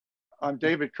I'm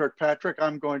David Kirkpatrick.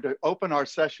 I'm going to open our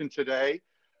session today.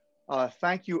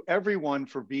 Thank you everyone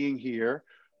for being here.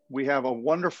 We have a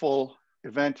wonderful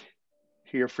event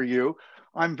here for you.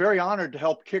 I'm very honored to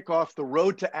help kick off the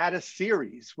Road to Addis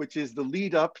series, which is the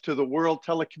lead up to the World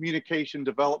Telecommunication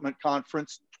Development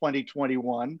Conference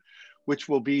 2021, which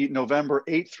will be November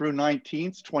 8th through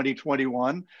 19th,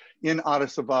 2021 in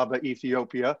Addis Ababa,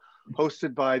 Ethiopia,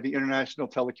 hosted by the International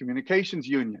Telecommunications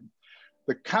Union.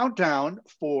 The countdown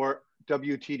for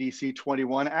WTDC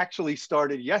 21 actually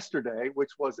started yesterday,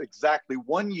 which was exactly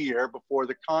 1 year before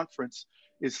the conference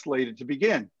is slated to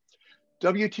begin.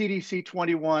 WTDC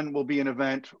 21 will be an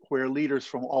event where leaders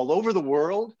from all over the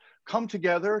world come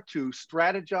together to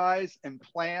strategize and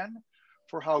plan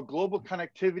for how global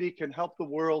connectivity can help the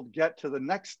world get to the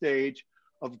next stage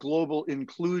of global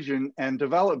inclusion and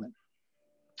development.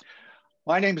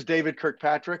 My name is David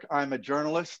Kirkpatrick. I'm a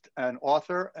journalist and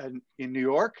author in New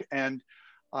York, and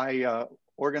I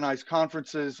organize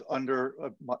conferences under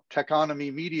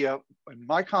Techonomy Media. And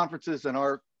my conferences and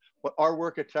our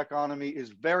work at Techonomy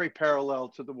is very parallel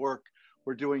to the work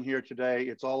we're doing here today.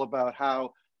 It's all about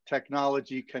how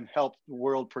technology can help the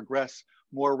world progress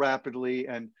more rapidly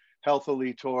and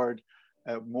healthily toward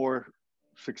more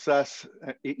success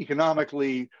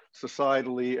economically,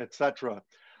 societally, etc.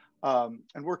 And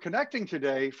we're connecting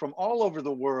today from all over the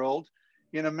world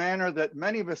in a manner that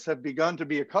many of us have begun to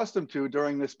be accustomed to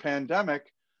during this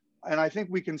pandemic. And I think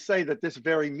we can say that this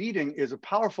very meeting is a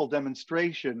powerful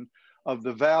demonstration of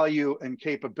the value and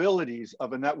capabilities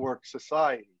of a network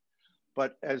society.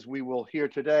 But as we will hear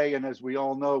today, and as we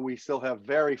all know, we still have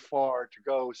very far to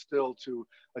go still to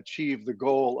achieve the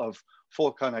goal of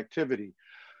full connectivity.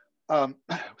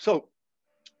 So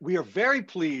we are very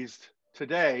pleased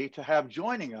today to have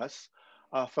joining us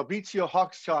Fabrizio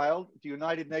Hochschild, the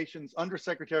United Nations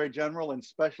Undersecretary General and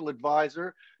Special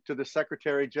Advisor to the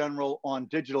Secretary General on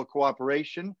Digital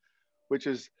Cooperation, which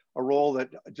is a role that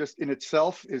just in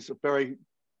itself is a very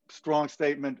strong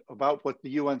statement about what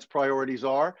the UN's priorities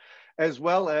are, as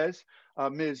well as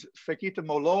Ms.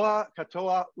 Fekita-Moloa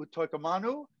Katoa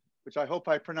Utoikamanu, which I hope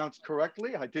I pronounced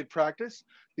correctly. I did practice,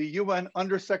 the UN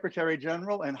Undersecretary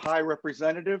General and High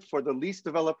Representative for the least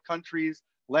developed countries,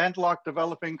 landlocked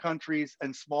developing countries,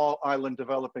 and small island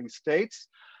developing states,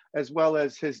 as well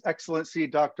as His Excellency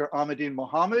Dr. Ahmedin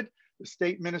Mohammed, the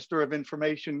State Minister of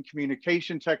Information,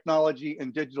 Communication Technology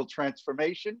and Digital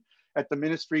Transformation at the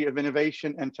Ministry of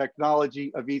Innovation and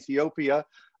Technology of Ethiopia,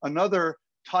 another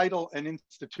title and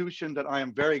institution that I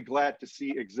am very glad to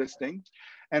see existing.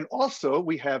 And also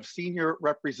we have senior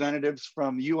representatives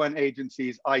from UN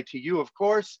agencies, ITU, of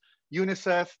course,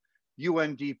 UNICEF,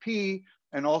 UNDP,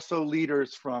 and also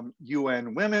leaders from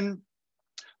UN Women,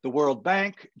 the World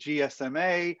Bank,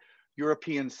 GSMA,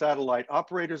 European Satellite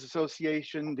Operators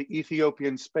Association, the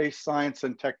Ethiopian Space Science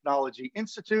and Technology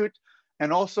Institute,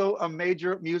 and also a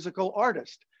major musical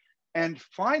artist. And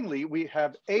finally, we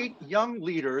have 8 young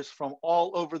leaders from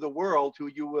all over the world who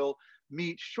you will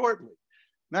meet shortly.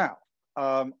 Now,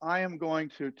 I am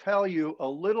going to tell you a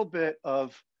little bit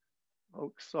of,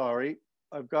 oh, sorry,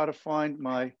 I've got to find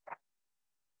my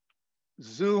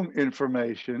Zoom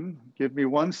information. Give me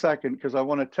 1 second, because I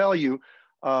want to tell you,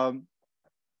 oh,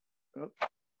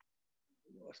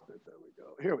 lost it, there we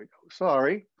go, here we go,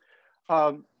 sorry.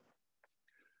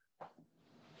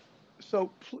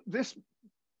 So this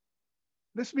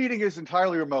meeting is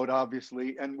entirely remote,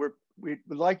 obviously, and we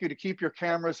would like you to keep your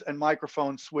cameras and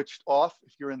microphones switched off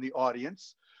if you're in the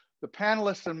audience. The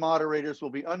panelists and moderators will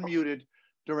be unmuted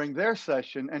during their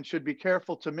session and should be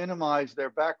careful to minimize their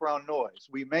background noise.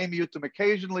 We may mute them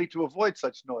occasionally to avoid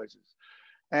such noises,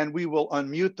 and we will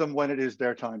unmute them when it is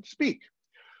their time to speak.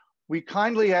 We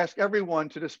kindly ask everyone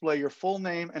to display your full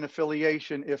name and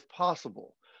affiliation if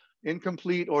possible.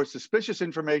 Incomplete or suspicious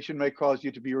information may cause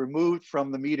you to be removed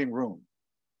from the meeting room.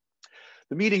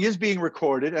 The meeting is being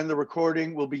recorded, and the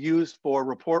recording will be used for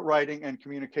report writing and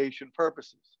communication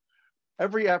purposes.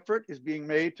 Every effort is being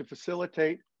made to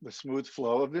facilitate the smooth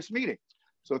flow of this meeting.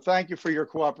 So thank you for your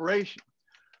cooperation.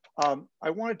 I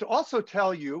wanted to also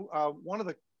tell you, one of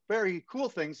the very cool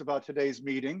things about today's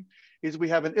meeting is we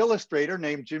have an illustrator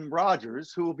named Jim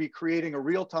Rogers who will be creating a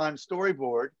real-time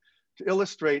storyboard to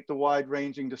illustrate the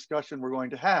wide-ranging discussion we're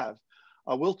going to have.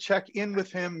 We'll check in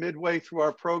with him midway through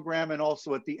our program and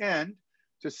also at the end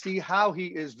to see how he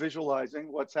is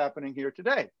visualizing what's happening here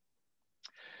today.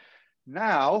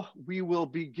 Now, we will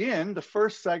begin the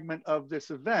first segment of this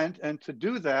event, and to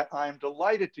do that, I am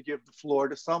delighted to give the floor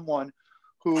to someone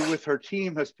who, with her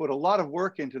team, has put a lot of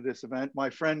work into this event, my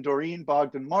friend Doreen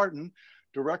Bogdan-Martin,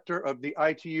 Director of the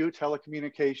ITU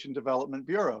Telecommunication Development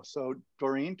Bureau. So,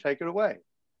 Doreen, take it away.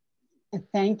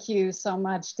 Thank you so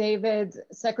much, David.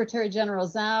 Secretary General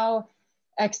Zhao,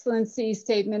 Excellency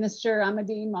State Minister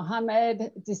Ahmedin,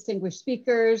 Mohammed, distinguished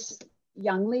speakers,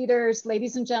 young leaders,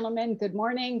 ladies and gentlemen, good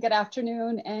morning, good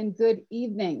afternoon, and good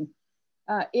evening.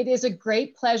 It is a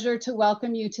great pleasure to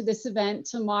welcome you to this event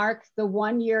to mark the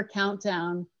one-year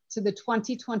countdown to the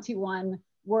 2021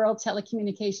 World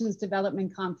Telecommunications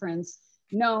Development Conference,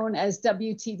 known as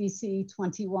WTDC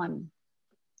 21.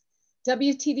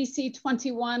 WTDC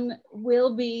 21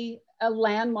 will be a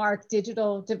landmark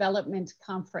digital development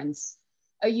conference,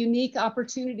 a unique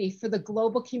opportunity for the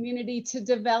global community to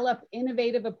develop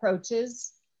innovative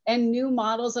approaches and new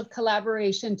models of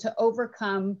collaboration to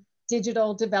overcome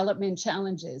digital development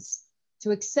challenges, to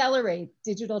accelerate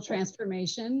digital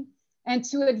transformation, and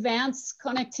to advance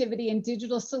connectivity and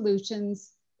digital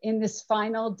solutions in this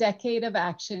final decade of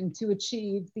action to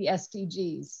achieve the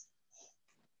SDGs.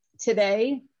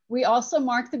 Today, we also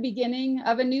mark the beginning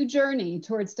of a new journey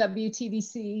towards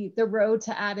WTDC, the Road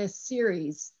to Addis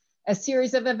series, a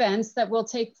series of events that will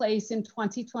take place in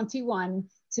 2021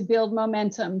 to build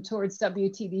momentum towards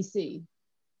WTDC.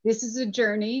 This is a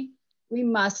journey we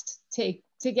must take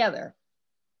together.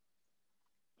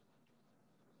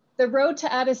 The Road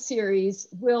to Addis series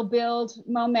will build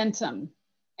momentum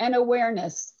and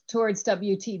awareness towards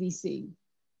WTDC.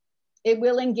 It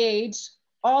will engage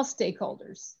all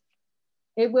stakeholders.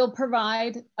 It will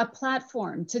provide a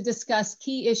platform to discuss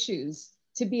key issues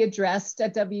to be addressed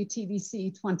at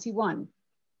WTDC 21.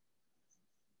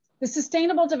 The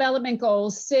Sustainable Development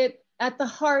Goals sit at the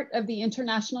heart of the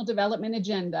International Development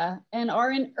Agenda and are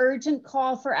an urgent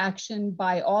call for action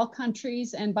by all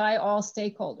countries and by all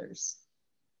stakeholders.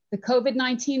 The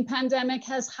COVID-19 pandemic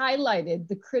has highlighted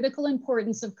the critical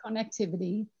importance of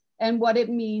connectivity and what it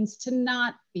means to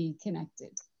not be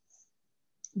connected.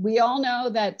 We all know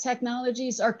that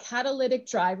technologies are catalytic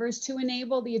drivers to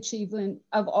enable the achievement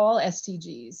of all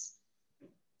SDGs,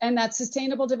 and that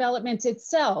sustainable development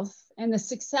itself and the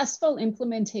successful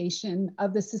implementation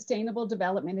of the Sustainable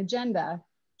Development Agenda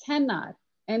cannot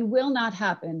and will not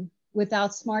happen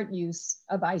without smart use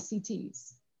of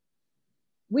ICTs.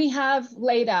 We have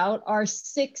laid out our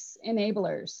 6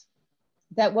 enablers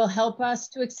that will help us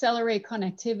to accelerate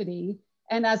connectivity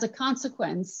and, as a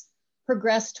consequence,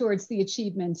 progress towards the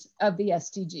achievement of the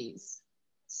SDGs.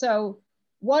 So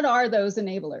what are those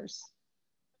enablers?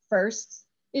 First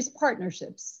is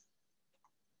partnerships.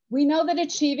 We know that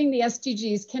achieving the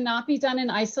SDGs cannot be done in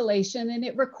isolation, and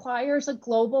it requires a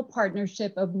global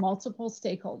partnership of multiple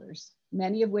stakeholders,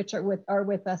 many of which are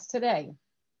with us today.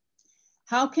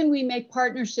 How can we make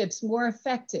partnerships more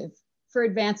effective for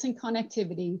advancing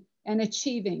connectivity and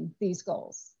achieving these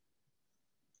goals?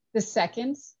 The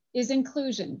second is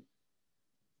inclusion.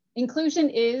 Inclusion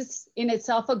is in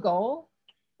itself a goal,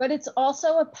 but it's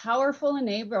also a powerful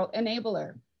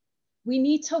enabler. We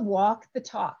need to walk the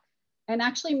talk and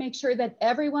actually make sure that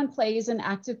everyone plays an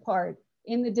active part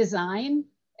in the design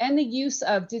and the use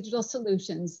of digital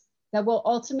solutions that will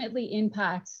ultimately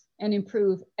impact and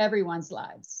improve everyone's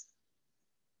lives.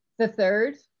 The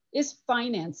third is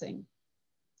financing.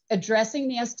 Addressing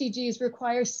the SDGs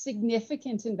requires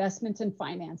significant investment in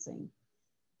financing.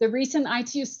 The recent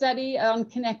ITU study on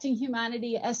Connecting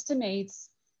Humanity estimates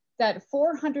that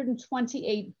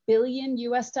 $428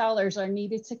 billion are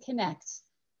needed to connect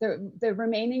the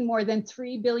remaining more than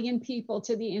 3 billion people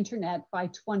to the internet by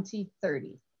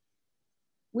 2030.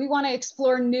 We want to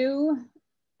explore new,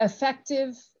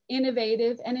 effective,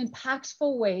 innovative, and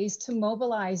impactful ways to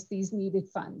mobilize these needed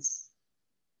funds.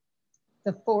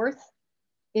 The fourth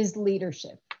is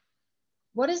leadership.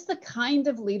 What is the kind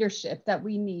of leadership that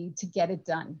we need to get it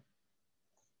done?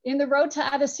 In the Road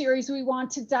to Addis series, we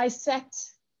want to dissect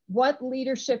what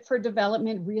leadership for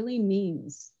development really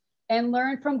means and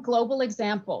learn from global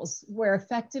examples where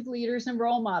effective leaders and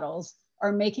role models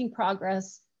are making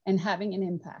progress and having an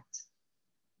impact.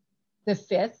 The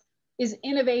fifth is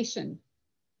innovation.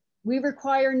 We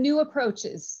require new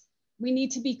approaches. We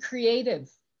need to be creative,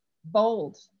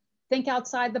 bold, think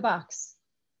outside the box.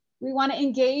 We want to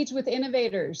engage with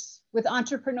innovators, with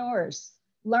entrepreneurs,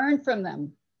 learn from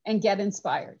them, and get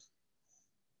inspired.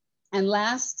 And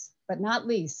last but not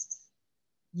least,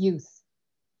 youth.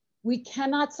 We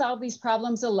cannot solve these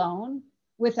problems alone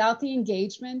without the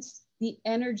engagement, the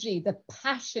energy, the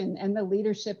passion, and the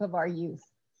leadership of our youth.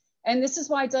 And this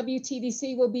is why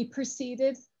WTDC will be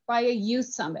preceded by a youth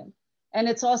summit. And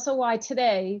it's also why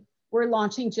today we're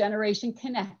launching Generation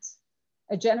Connect,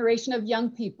 a generation of young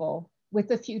people with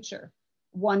the future,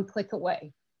 one click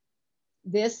away.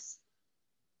 This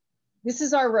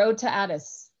is our Road to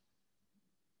Addis.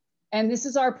 And this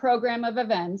is our program of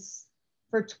events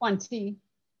for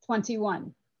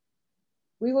 2021.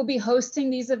 We will be hosting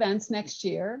these events next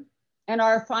year, and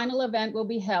our final event will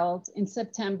be held in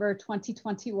September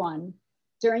 2021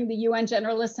 during the UN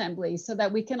General Assembly so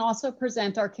that we can also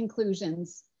present our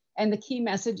conclusions and the key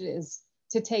messages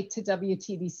to take to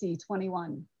WTDC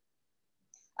 21.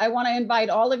 I want to invite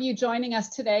all of you joining us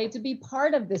today to be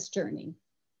part of this journey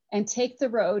and take the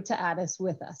road to Addis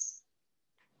with us.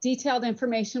 Detailed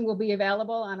information will be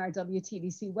available on our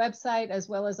WTDC website as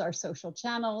well as our social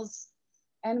channels.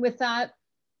 And with that,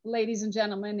 ladies and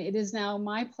gentlemen, it is now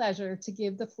my pleasure to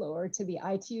give the floor to the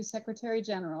ITU Secretary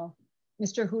General,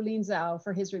 Mr. Houlin Zhao,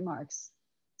 for his remarks.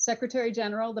 Secretary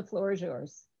General, the floor is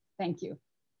yours. Thank you.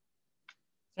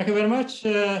 Thank you very much,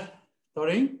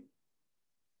 Doreen.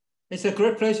 It's a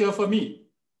great pleasure for me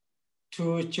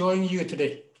to join you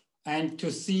today and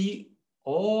to see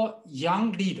all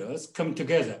young leaders come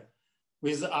together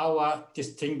with our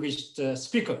distinguished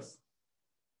speakers.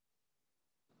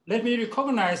 Let me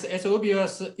recognize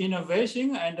Ethiopia's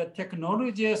Innovation and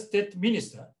Technology State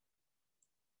Minister,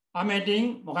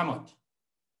 Ahmedin Mohammed,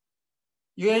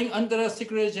 UN Under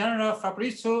Secretary General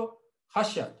Fabrizio,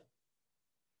 Hochschild,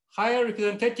 High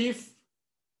Representative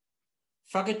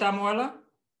Fagetamuela,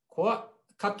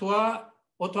 Katwa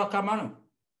Otwakamanu,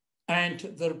 and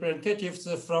the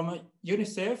representatives from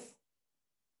UNICEF,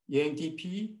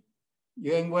 UNDP,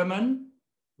 UN Women,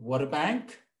 World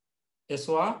Bank,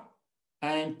 ESOA,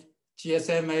 and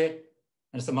GSMA,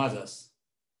 and some others.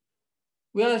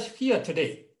 We are here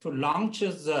today to launch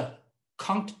the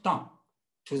countdown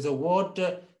to the World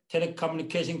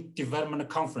Telecommunication Development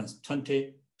Conference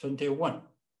 2021.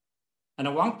 And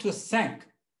I want to thank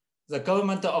the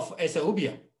government of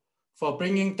Ethiopia for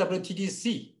bringing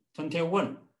WTDC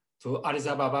 21 to Addis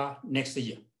Ababa next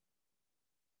year.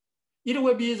 It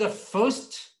will be the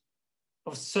first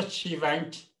of such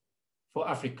event for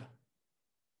Africa.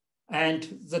 And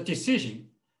the decision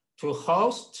to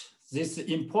host this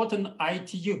important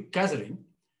ITU gathering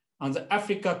on the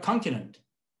Africa continent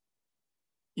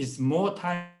is more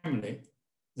timely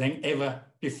than ever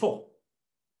before.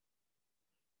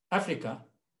 Africa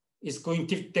is going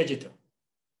digital.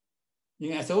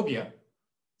 In Ethiopia,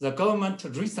 the government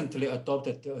recently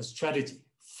adopted a strategy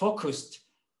focused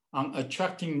on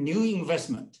attracting new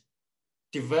investment,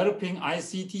 developing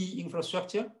ICT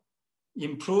infrastructure,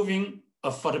 improving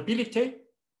affordability,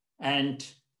 and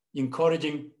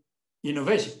encouraging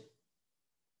innovation.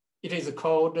 It is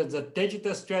called the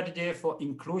Digital Strategy for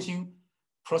Inclusion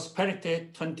Prosperity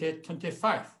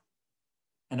 2025.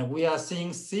 And we are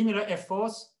seeing similar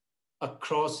efforts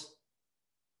across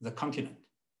the continent.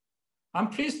 I'm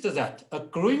pleased that a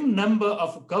growing number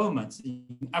of governments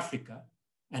in Africa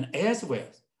and elsewhere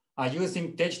are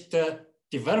using digital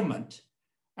development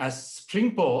as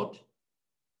springboard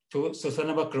to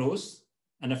sustainable growth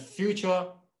and future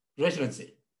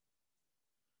resiliency.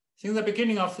 Since the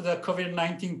beginning of the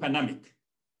COVID-19 pandemic,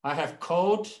 I have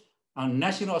called on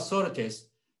national authorities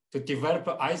to develop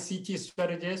ICT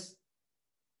strategies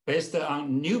based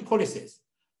on new policies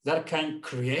that can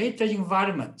create an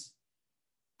environment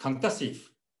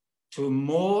conducive to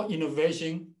more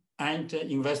innovation and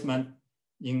investment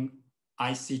in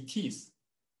ICTs.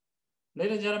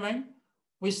 Ladies and gentlemen,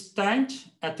 we stand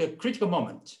at a critical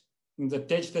moment in the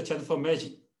digital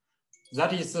transformation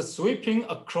that is sweeping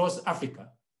across Africa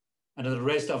and the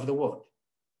rest of the world.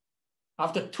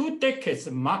 After 2 decades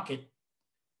marked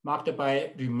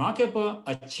by remarkable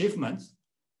achievements,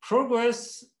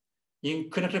 progress in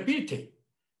connectivity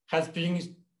has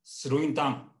been slowing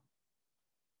down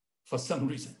for some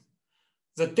reason.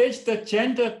 The digital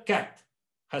gender gap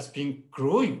has been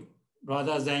growing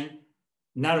rather than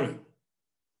narrowing,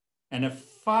 and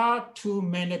far too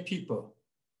many people,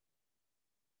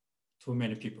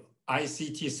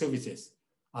 ICT services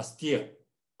are still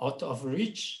out of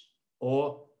reach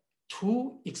or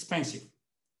too expensive.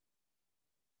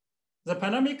 The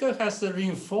pandemic has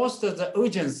reinforced the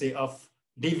urgency of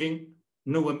leaving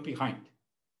no one behind,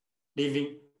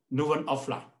 leaving no one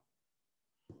offline.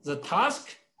 The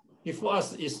task before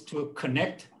us is to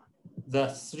connect the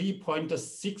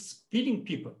 3.6 billion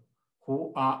people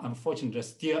who are unfortunately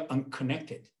still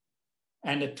unconnected,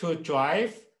 and to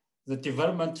drive the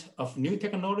development of new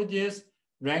technologies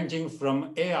ranging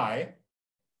from AI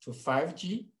to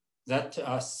 5G that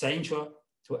are central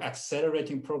to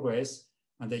accelerating progress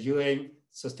on the UN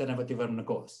Sustainable Development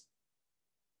Goals.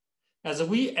 As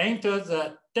we enter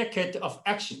the decade of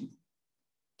action,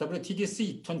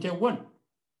 WTDC 21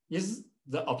 is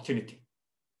the opportunity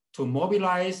to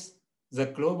mobilize the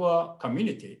global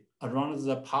community around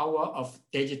the power of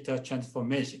digital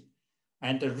transformation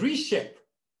and reshape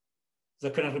the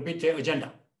connectivity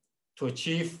agenda to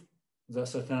achieve the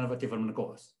Sustainable Development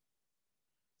Goals.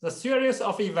 The series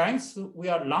of events we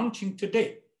are launching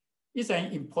today is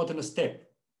an important step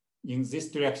in this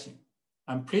direction.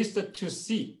 I'm pleased to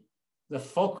see the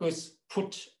focus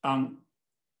put on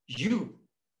you,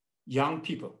 young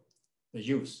people, the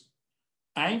youth,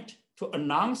 and to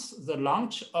announce the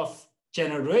launch of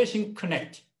Generation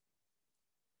Connect.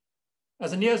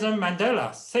 As Nelson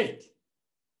Mandela said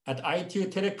at ITU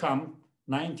Telecom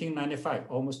 1995,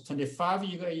 almost 25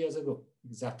 years ago,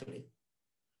 exactly,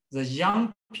 the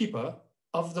young people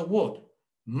of the world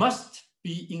must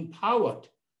be empowered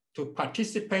to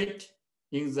participate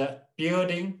in the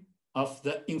building of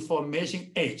the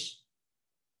information age.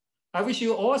 I wish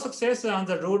you all success on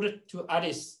the road to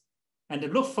Addis and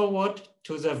look forward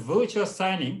to the virtual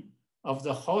signing of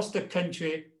the host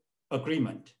country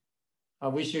agreement. I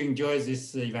wish you enjoy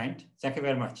this event. Thank you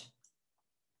very much.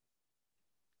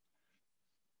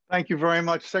 Thank you very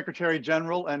much, Secretary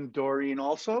General and Doreen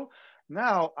also.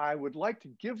 Now, I would like to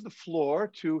give the floor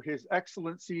to His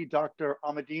Excellency, Dr.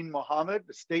 Ahmedin Mohammed,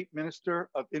 the State Minister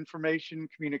of Information,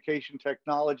 Communication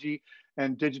Technology,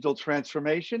 and Digital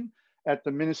Transformation at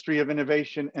the Ministry of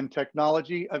Innovation and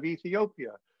Technology of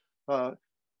Ethiopia.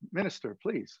 Minister,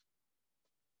 please.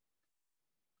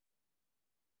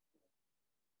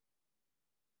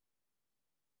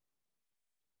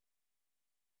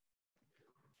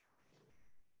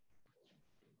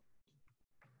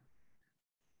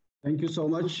 Thank you so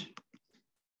much.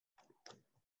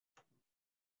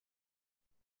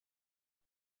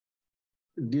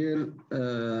 Dear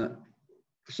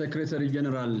Secretary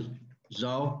General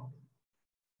Zhao,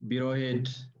 Bureau Head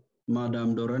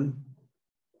Madam Doreen,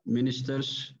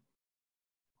 ministers,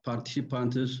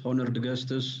 participants, honored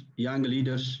guests, young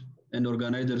leaders, and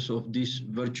organizers of this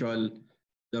virtual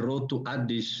The Road to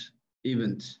Addis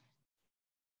event.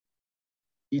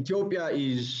 Ethiopia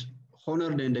is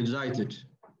honored and excited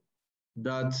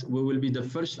that we will be the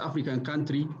first African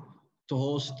country to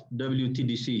host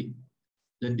WTDC.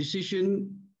 The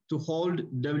decision to hold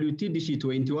WTDC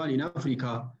 21 in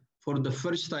Africa for the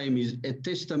first time is a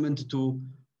testament to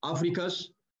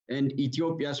Africa's and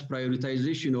Ethiopia's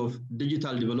prioritization of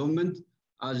digital development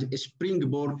as a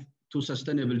springboard to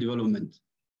sustainable development.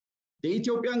 The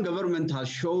Ethiopian government has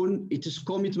shown its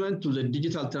commitment to the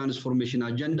digital transformation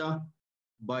agenda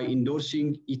by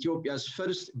endorsing Ethiopia's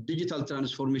first digital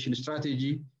transformation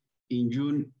strategy in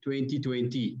June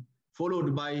 2020,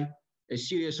 followed by a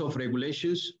series of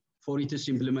regulations for its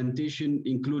implementation,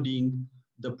 including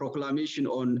the proclamation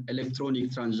on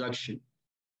electronic transaction.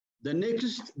 The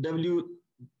next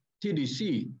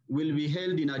WTDC will be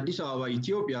held in Addis Ababa,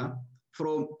 Ethiopia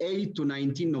from 8 to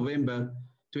 19 November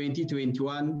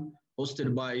 2021,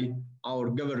 hosted by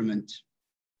our government.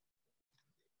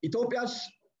 Ethiopia's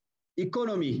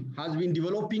economy has been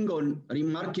developing on a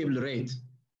remarkable rate.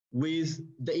 With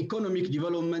the economic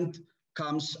development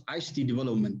comes ICT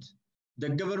development. The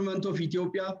government of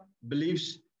Ethiopia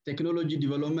believes technology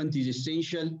development is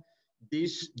essential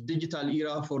this digital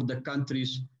era for the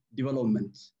country's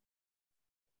development.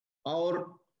 Our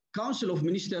Council of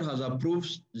Ministers has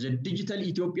approved the Digital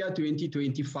Ethiopia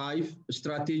 2025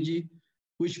 strategy,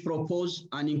 which proposes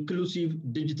an inclusive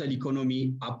digital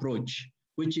economy approach,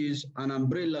 which is an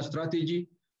umbrella strategy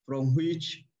from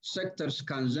which sectors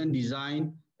can then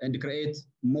design and create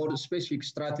more specific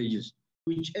strategies,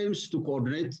 which aims to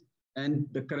coordinate and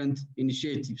the current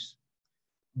initiatives.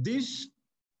 This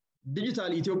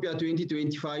Digital Ethiopia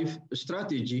 2025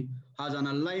 strategy has an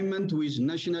alignment with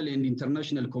national and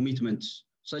international commitments,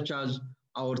 such as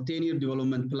our 10-year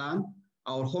development plan,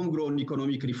 our homegrown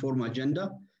economic reform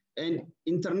agenda, and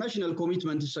international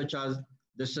commitments such as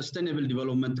the Sustainable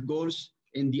Development Goals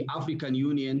in the African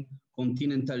Union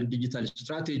Continental Digital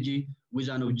Strategy with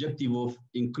an objective of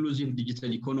inclusive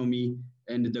digital economy.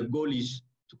 And the goal is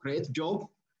to create jobs,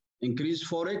 increase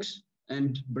forex,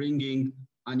 and bringing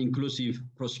an inclusive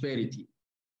prosperity.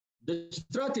 The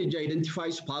strategy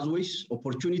identifies pathways,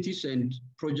 opportunities, and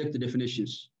project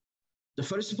definitions. The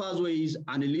first pathway is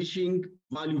unleashing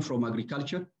value from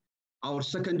agriculture. Our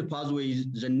second pathway is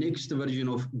the next version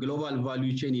of global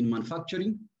value chain in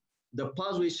manufacturing. The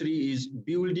pathway 3 is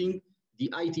building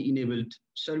the IT-enabled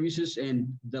services,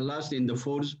 and the last and the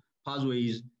fourth pathway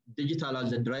is digital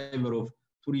as a driver of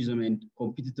tourism and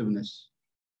competitiveness.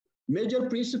 Major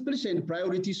principles and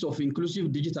priorities of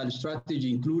inclusive digital strategy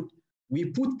include: we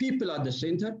put people at the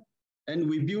center, and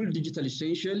we build digital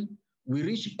essential. We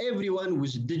reach everyone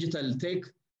with digital tech,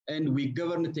 and we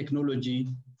govern technology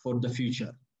for the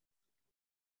future.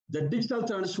 The digital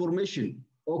transformation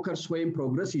occurs when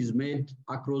progress is made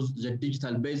across the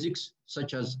digital basics,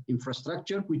 such as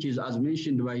infrastructure, which is, as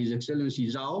mentioned by His Excellency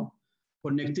Zhao,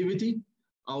 connectivity,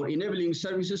 our enabling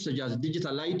services such as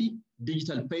digital ID,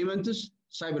 digital payments,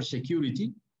 cybersecurity,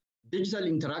 digital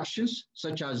interactions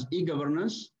such as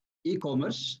e-governance,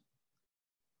 e-commerce,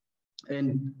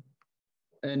 and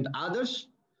others.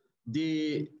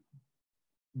 The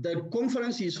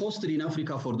conference is hosted in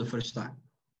Africa for the first time.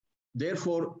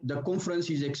 Therefore, the conference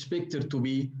is expected to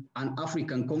be an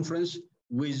African conference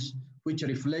which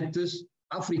reflects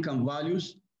African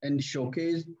values and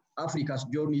showcase Africa's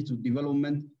journey to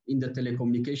development in the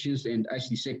telecommunications and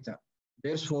ICT sector.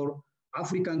 Therefore,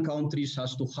 African countries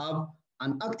has to have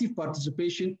an active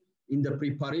participation in the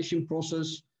preparation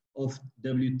process of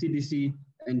WTDC,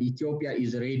 and Ethiopia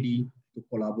is ready to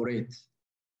collaborate.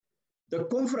 The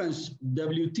conference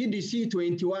WTDC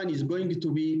 21 is going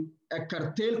to be a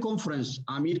curtail conference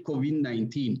amid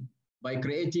COVID-19 by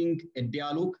creating a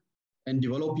dialogue and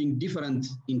developing different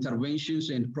interventions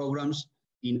and programs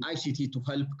in ICT to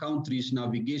help countries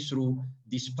navigate through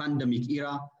this pandemic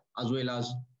era as well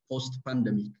as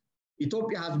post-pandemic.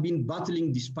 Ethiopia has been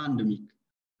battling this pandemic.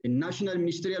 A national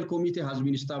ministerial committee has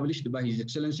been established by His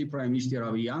Excellency Prime Minister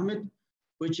Abiy Ahmed,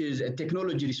 which is a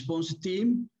technology response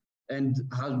team and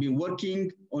has been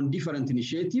working on different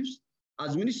initiatives.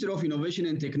 As Minister of Innovation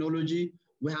and Technology,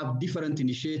 we have different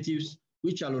initiatives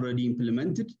which are already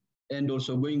implemented and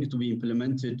also going to be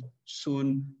implemented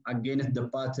soon against the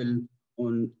battle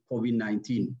on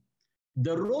COVID-19.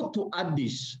 The Road to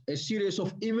Addis, a series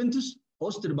of events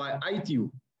hosted by ITU,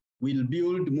 will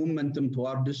build momentum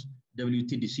towards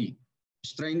WTDC,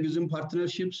 strengthen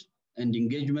partnerships and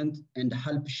engagement, and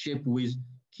help shape with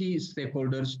key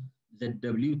stakeholders the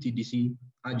WTDC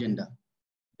agenda.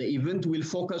 The event will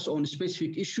focus on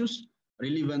specific issues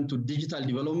relevant to digital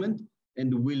development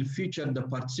and will feature the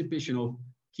participation of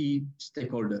key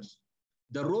stakeholders.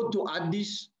 The Road to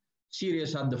Addis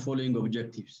series had the following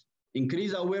objectives: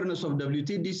 increase awareness of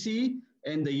WTDC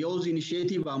and the youth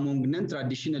initiative among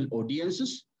non-traditional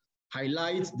audiences,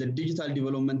 highlight the digital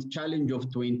development challenge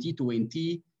of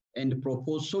 2020 and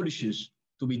propose solutions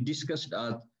to be discussed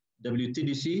at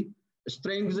WTDC,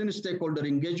 strengthen stakeholder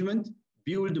engagement,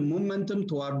 build momentum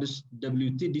towards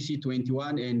WTDC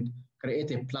 21, and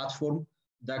create a platform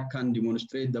that can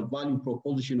demonstrate the value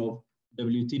proposition of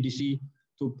WTDC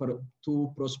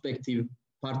to prospective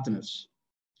partners.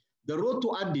 The Road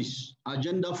to Addis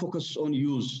agenda focuses on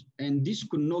youth, and this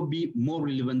could not be more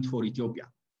relevant for Ethiopia.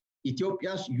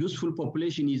 Ethiopia's youthful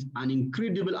population is an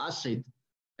incredible asset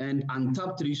and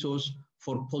untapped resource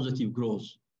for positive growth.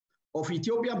 Of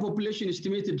Ethiopian population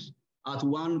estimated at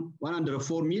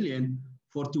 104 million,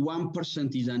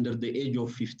 41% is under the age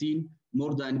of 15,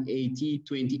 more than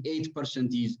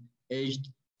 28% is aged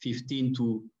 15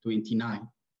 to 29.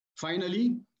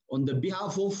 Finally, on the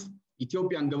behalf of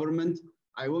Ethiopian government,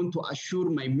 I want to assure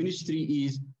my ministry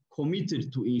is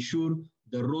committed to ensure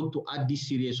the Road to Addis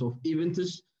series of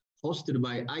events hosted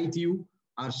by ITU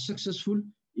are successful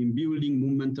in building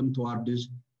momentum towards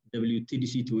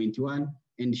WTDC 21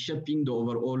 and shaping the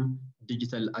overall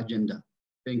digital agenda.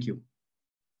 Thank you.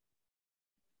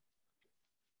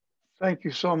 Thank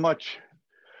you so much.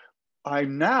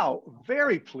 I'm now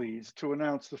very pleased to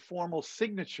announce the formal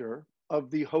signature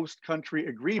of the host country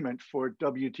agreement for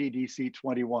WTDC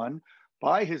 21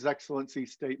 by His Excellency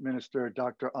State Minister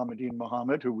Dr. Ahmedin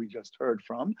Mohammed, who we just heard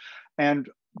from, and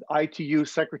ITU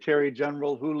Secretary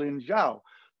General Houlin Zhao.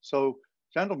 So,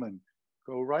 gentlemen,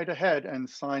 go right ahead and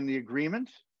sign the agreement.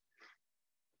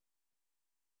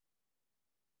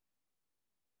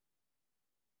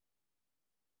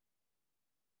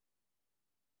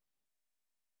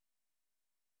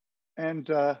 And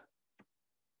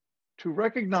to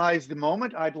recognize the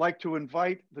moment, I'd like to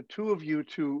invite the two of you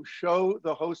to show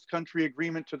the host country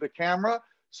agreement to the camera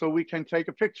so we can take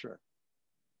a picture.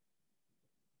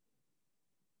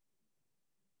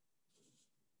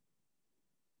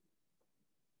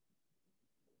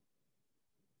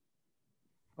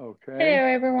 Okay. Hello,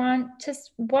 everyone.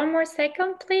 Just one more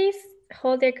second, please.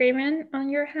 Hold the agreement on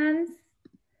your hands.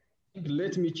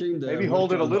 Let me change the... Maybe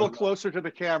hold it a little closer to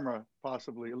the camera,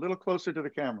 possibly. A little closer to the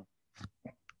camera.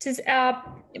 Just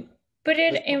put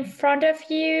it in front of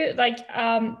you, like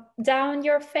down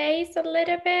your face a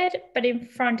little bit, but in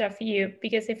front of you,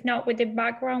 because if not, with the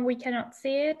background, we cannot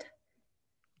see it.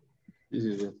 This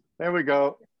is it. There we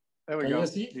go. There we go.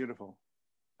 See? Beautiful.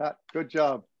 Good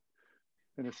job,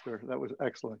 Minister. That was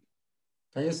excellent.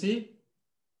 Can you see?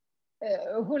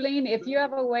 Houlin, if you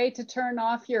have a way to turn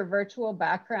off your virtual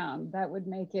background, that would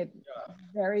make it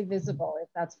very visible, if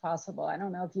that's possible. I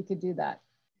don't know if you could do that.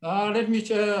 Let me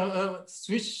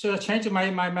change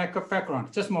my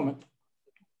background. Just a moment.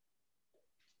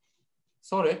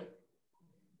 Sorry.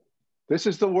 This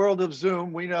is the world of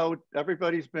Zoom. We know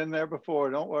everybody's been there before.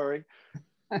 Don't worry.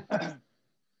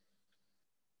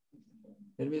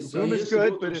 Zoom is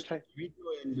good, but it's video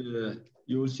and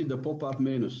you will see the pop-up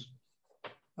menus.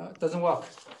 Doesn't work.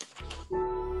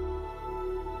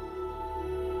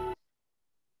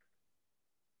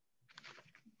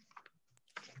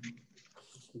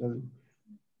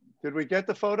 Did we get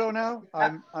the photo now?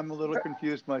 I'm a little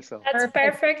confused myself. That's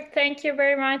perfect. Thank you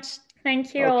very much.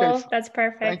 Thank you all. That's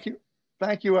perfect. Thank you.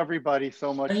 Thank you everybody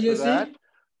so much Can for you that.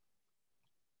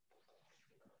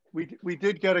 see? We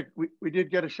did get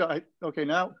a shot. Okay,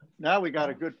 now we got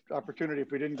a good opportunity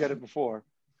if we didn't get it before.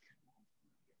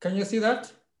 Can you see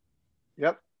that?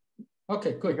 Yep.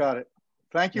 Okay, good. We got it.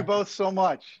 Thank you both so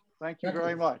much. Thank you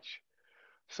very much.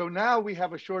 So now we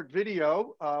have a short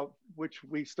video, which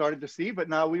we started to see, but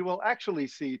now we will actually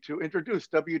see to introduce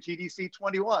WTDC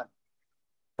 21.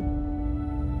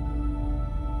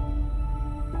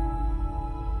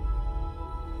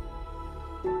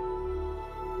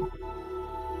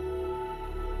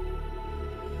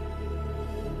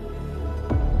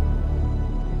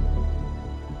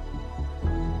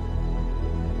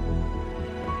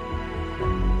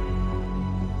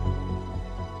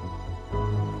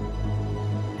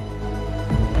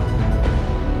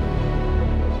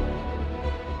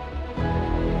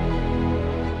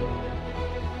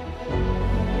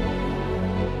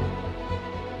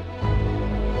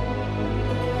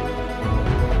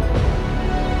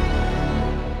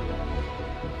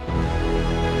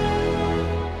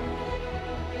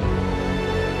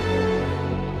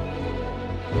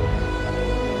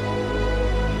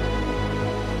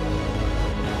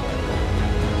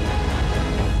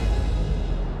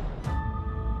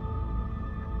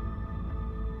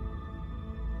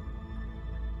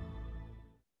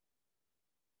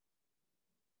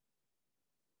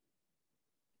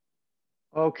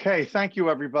 Okay, thank you,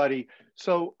 everybody.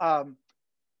 So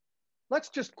let's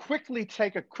just quickly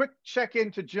take a quick check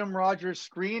into Jim Rogers'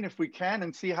 screen if we can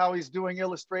and see how he's doing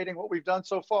illustrating what we've done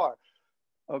so far.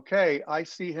 Okay, I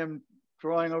see him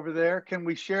drawing over there. Can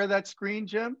we share that screen,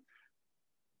 Jim?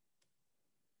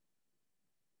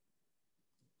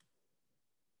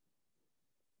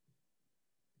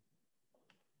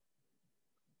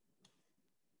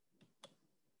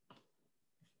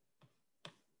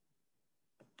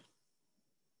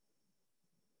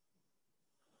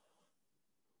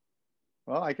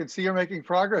 Well, I can see you're making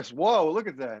progress. Whoa, look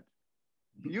at that.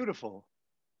 Beautiful.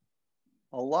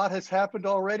 A lot has happened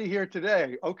already here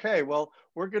today. Okay, well,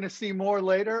 we're going to see more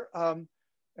later, and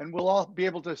we'll all be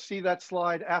able to see that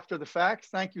slide after the fact.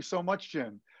 Thank you so much,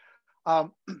 Jim.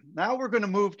 Now we're going to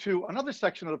move to another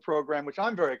section of the program, which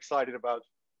I'm very excited about,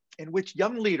 in which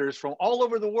young leaders from all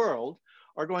over the world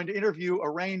are going to interview a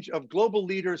range of global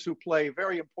leaders who play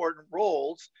very important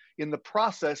roles in the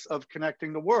process of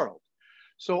connecting the world.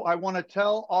 So I want to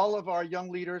tell all of our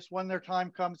young leaders when their time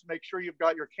comes, make sure you've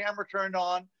got your camera turned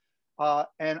on.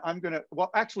 And I'm going to, well,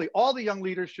 actually, all the young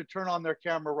leaders should turn on their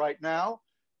camera right now.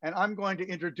 And I'm going to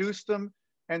introduce them.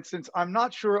 And since I'm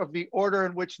not sure of the order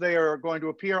in which they are going to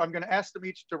appear, I'm going to ask them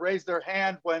each to raise their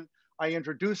hand when I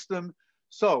introduce them.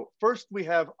 So first we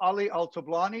have Ali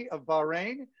Al-Tablani of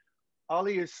Bahrain.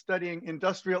 Ali is studying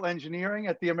industrial engineering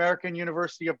at the American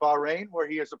University of Bahrain, where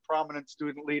he is a prominent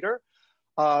student leader.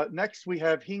 Next, we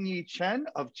have Hingyi Chen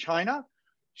of China.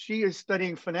 She is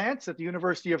studying finance at the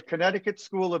University of Connecticut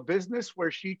School of Business, where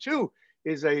she too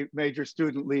is a major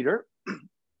student leader.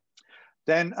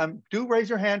 Then do raise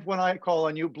your hand when I call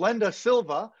on you. Blenda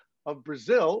Silva of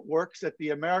Brazil works at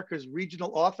the Americas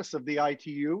Regional Office of the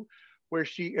ITU, where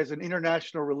she is an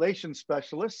international relations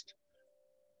specialist.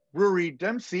 Ruri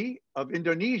Dempsey of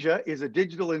Indonesia is a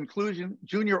digital inclusion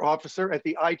junior officer at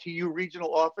the ITU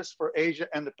Regional Office for Asia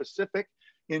and the Pacific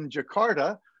in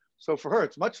Jakarta. So for her,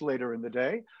 it's much later in the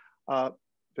day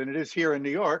than it is here in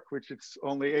New York, which it's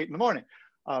only 8 in the morning.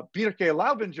 Birke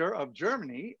Laubinger of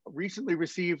Germany recently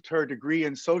received her degree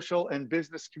in social and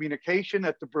business communication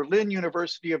at the Berlin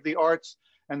University of the Arts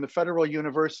and the Federal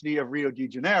University of Rio de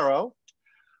Janeiro.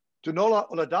 Dunola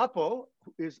Oladapo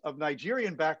is of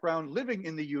Nigerian background living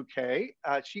in the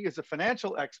UK. She is a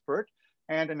financial expert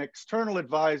and an external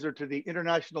advisor to the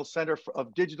International Center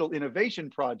of Digital Innovation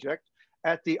Project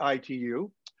at the ITU.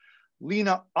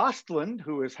 Lena Ostland,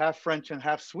 who is half French and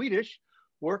half Swedish,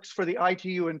 works for the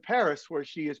ITU in Paris, where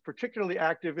she is particularly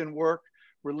active in work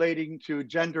relating to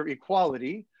gender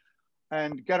equality.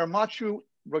 And Garamachu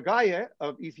Ragaye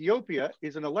of Ethiopia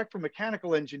is an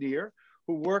electromechanical engineer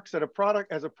who works at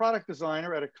as a product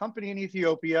designer at a company in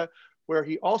Ethiopia, where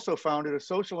he also founded a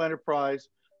social enterprise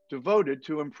devoted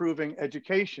to improving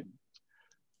education.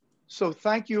 So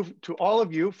thank you to all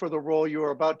of you for the role you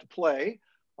are about to play.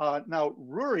 Now,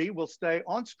 Rory will stay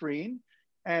on screen,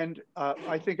 and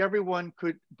I think everyone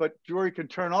could, but Rory can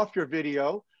turn off your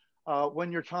video. When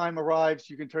your time arrives,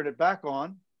 you can turn it back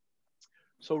on.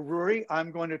 So Rory, I'm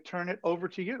going to turn it over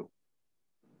to you.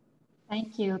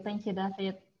 Thank you,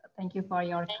 David. Thank you for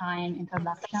your kind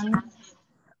introduction.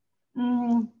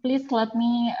 Please let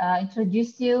me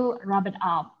introduce you Robert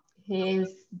Aarti. He is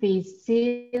the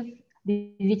Chief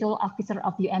Digital Officer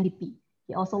of UNDP.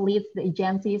 He also leads the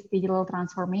agency's digital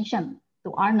transformation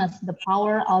to harness the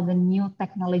power of the new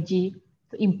technology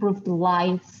to improve the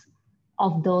lives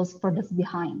of those furthest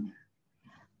behind.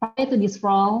 Prior to this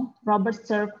role, Robert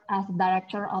served as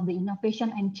Director of the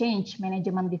Innovation and Change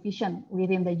Management Division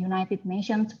within the United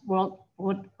Nations World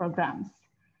Food Programs.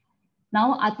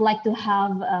 Now I'd like to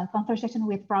have a conversation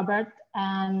with Robert.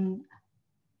 And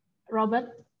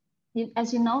Robert,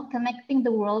 as you know, connecting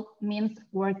the world means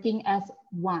working as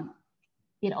one.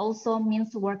 It also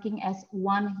means working as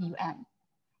one UN.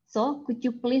 So could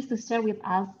you please share with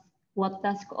us what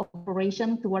does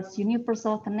cooperation towards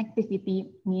universal connectivity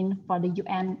mean for the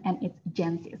UN and its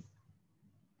agencies?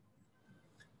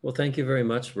 Well, thank you very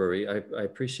much, Rory. I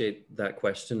appreciate that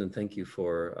question, and thank you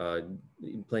for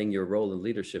playing your role in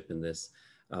leadership in this.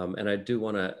 And I do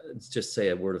want to just say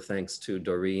a word of thanks to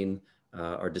Doreen,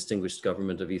 our distinguished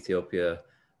government of Ethiopia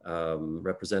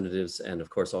representatives, and of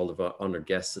course, all of our honored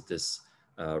guests at this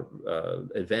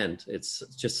event. It's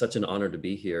just such an honor to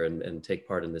be here and take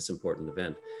part in this important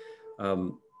event.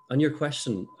 On your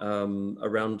question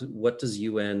around what does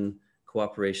UN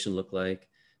cooperation look like,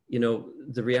 you know,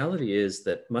 the reality is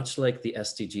that much like the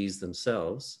SDGs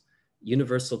themselves,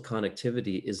 universal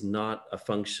connectivity is not a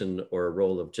function or a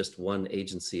role of just one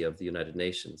agency of the United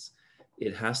Nations.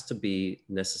 It has to be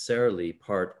necessarily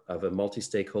part of a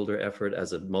multi-stakeholder effort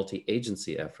as a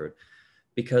multi-agency effort,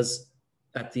 because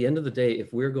at the end of the day,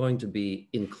 if we're going to be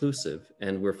inclusive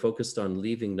and we're focused on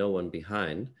leaving no one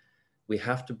behind, we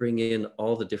have to bring in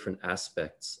all the different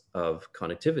aspects of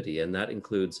connectivity. And that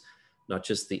includes not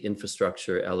just the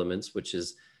infrastructure elements, which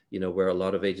is, you know, where a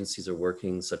lot of agencies are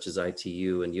working, such as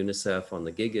ITU and UNICEF on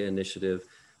the GIGA initiative.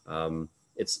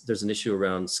 There's an issue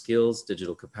around skills,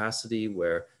 digital capacity,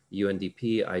 where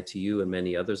UNDP, ITU, and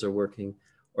many others are working,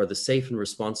 or the safe and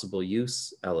responsible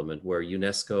use element, where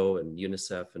UNESCO and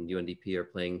UNICEF and UNDP are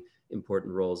playing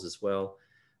important roles as well.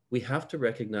 We have to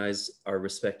recognize our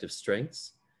respective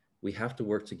strengths. We have to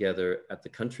work together at the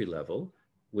country level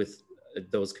with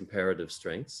those comparative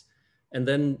strengths. And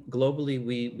then globally,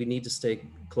 we need to stay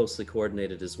closely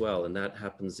coordinated as well. And that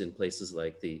happens in places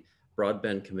like the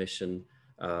Broadband Commission,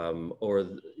 or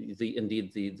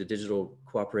indeed the Digital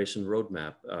Cooperation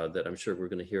Roadmap that I'm sure we're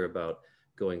going to hear about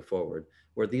going forward,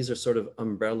 where these are sort of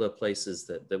umbrella places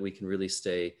that we can really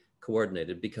stay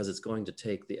coordinated, because it's going to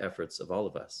take the efforts of all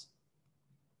of us.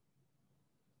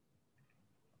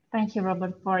 Thank you,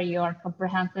 Robert, for your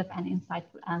comprehensive and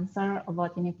insightful answer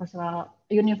about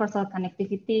universal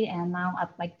connectivity. And now I'd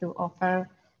like to offer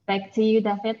back to you,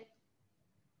 David.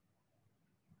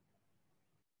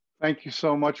 Thank you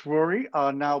so much, Rory.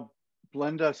 Now,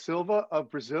 Blenda Silva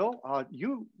of Brazil,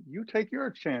 you take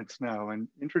your chance now and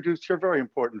introduce your very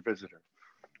important visitor.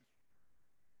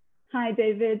 Hi,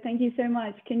 David. Thank you so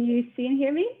much. Can you see and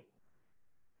hear me?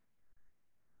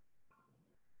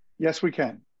 Yes, we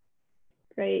can.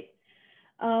 Great.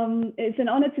 It's an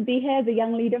honor to be here as a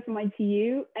young leader from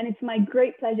ITU, and it's my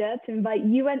great pleasure to invite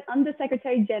UN Under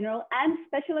Secretary General and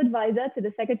Special Advisor to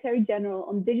the Secretary General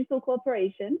on Digital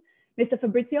Cooperation, Mr.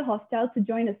 Fabrizio Hochschild, to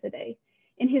join us today.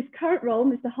 In his current role,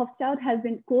 Mr. Hochschild has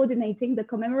been coordinating the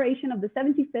commemoration of the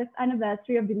 75th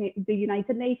anniversary of the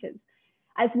United Nations,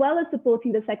 as well as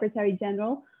supporting the Secretary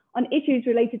General on issues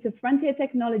related to frontier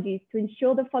technologies to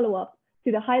ensure the follow-up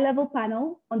to the high-level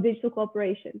panel on digital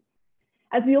cooperation.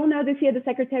 As we all know, this year, the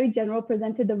Secretary General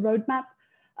presented the roadmap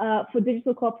for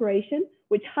digital cooperation,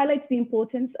 which highlights the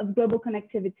importance of global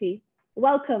connectivity.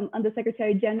 Welcome, Under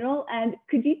Secretary General, and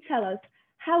could you tell us,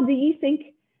 how do you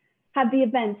think have the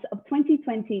events of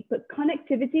 2020 put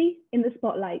connectivity in the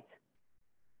spotlight?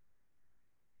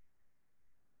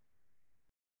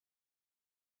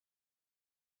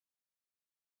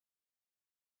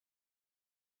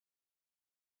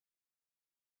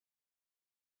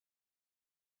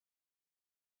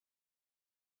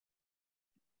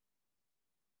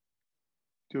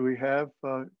 Do we have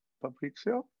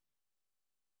Fabrizio?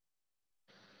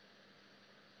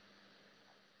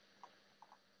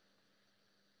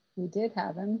 We did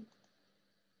have him.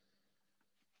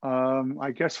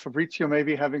 I guess Fabrizio may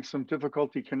be having some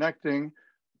difficulty connecting.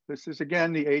 This is,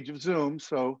 again, the age of Zoom,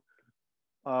 so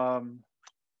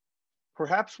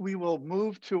Perhaps we will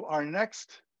move to our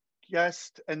next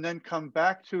guest and then come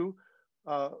back to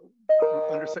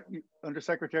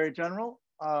Undersecretary General.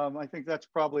 I think that's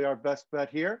probably our best bet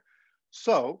here.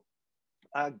 So,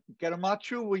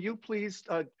 Guermazi, will you please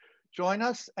join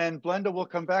us? And Blenda will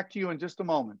come back to you in just a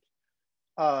moment.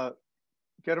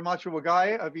 Guermazi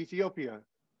Wagai of Ethiopia,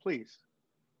 please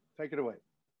take it away.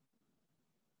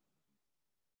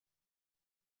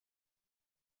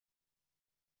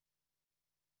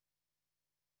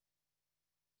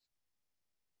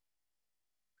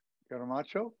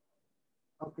 Guermazi?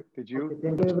 Okay. Did you? Okay,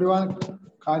 thank you, everyone.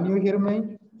 Can you hear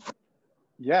me?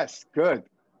 Yes, good.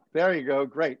 There you go,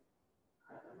 great.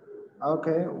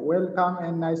 Okay, welcome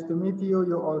and nice to meet you.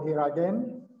 You all here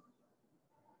again.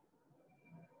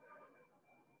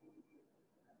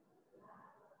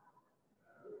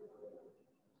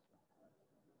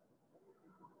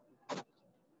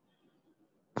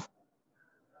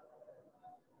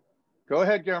 Go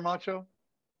ahead, Guermazi.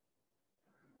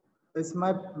 It's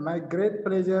my great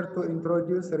pleasure to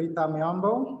introduce Rita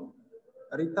Miambo.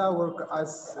 Rita works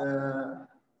as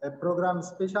a program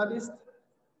specialist,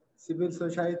 Civil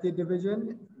Society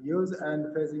Division, Youth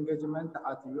and Faith Engagement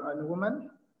at UN Women.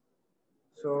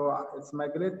 So it's my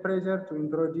great pleasure to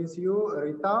introduce you,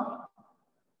 Rita.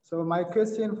 So my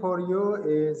question for you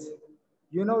is,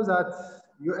 you know that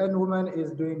UN Women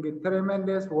is doing a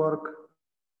tremendous work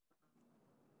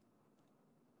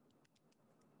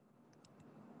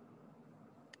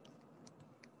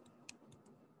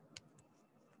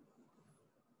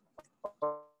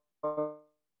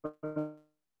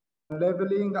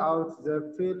leveling out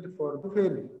the field for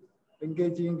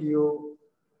engaging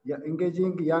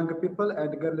young people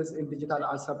and girls in digital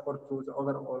as support to the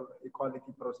overall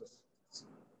equality process.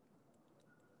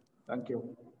 Thank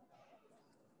you.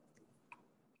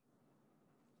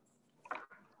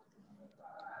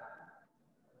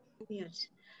 Yes.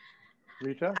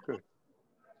 Rita, good.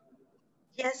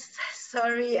 Yes,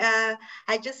 sorry.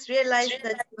 I just realized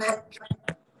that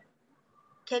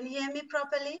can you hear me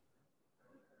properly?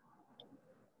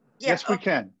 Yeah, yes, we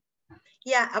can.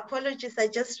 Yeah, apologies. I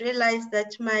just realized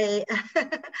that my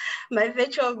my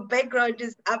virtual background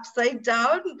is upside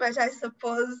down, but I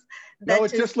suppose that no,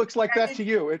 it just looks like that to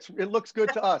you. It looks good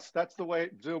to us. That's the way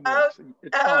Zoom works.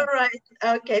 It's all fine. right.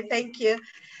 Okay, thank you.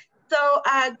 So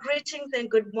greetings and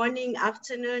good morning,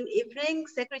 afternoon, evening,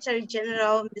 Secretary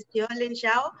General, Mr. Houlin,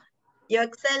 Zhao, Your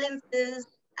Excellencies,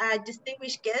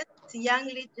 distinguished guests, young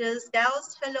leaders,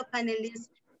 girls, fellow panelists,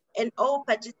 and all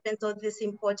participants of this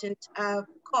important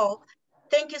call.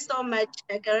 Thank you so much,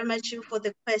 Guermazi, for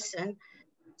the question.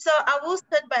 So I will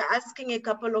start by asking a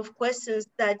couple of questions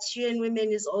that UN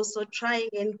Women is also trying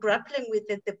and grappling with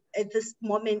at this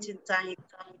moment in time.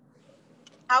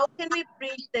 How can we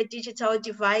bridge the digital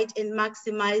divide and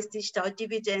maximize digital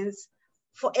dividends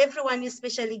for everyone,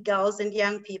 especially girls and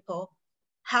young people?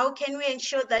 How can we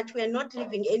ensure that we are not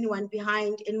leaving anyone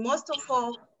behind? And most of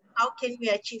all, how can we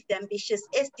achieve the ambitious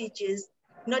SDGs,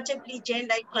 notably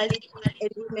gender equality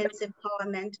and women's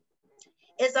empowerment?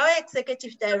 As our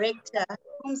executive director,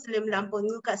 Muslim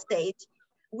Lambonuka, said,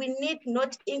 we need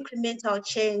not incremental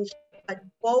change, but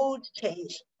bold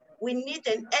change. We need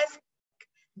an effort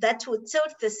that will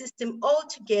tilt the system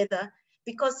altogether,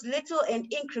 because little and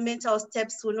incremental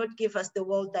steps will not give us the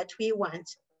world that we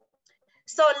want.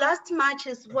 So last March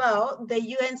as well, the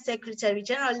UN Secretary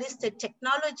General listed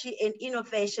technology and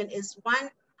innovation as one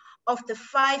of the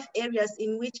 5 areas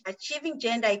in which achieving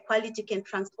gender equality can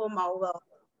transform our world.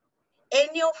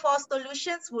 Any of our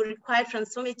solutions will require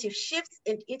transformative shifts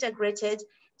and integrated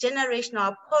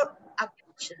generational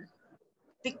approaches,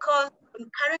 because on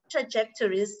current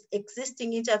trajectories,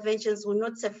 existing interventions will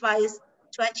not suffice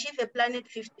to achieve a planet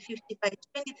 50-50 by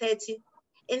 2030,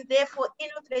 and therefore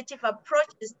innovative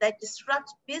approaches that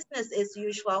disrupt business as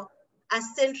usual are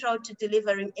central to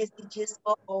delivering SDGs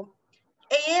for all.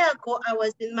 A year ago, I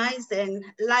was in Maizen,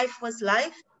 life was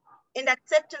life, and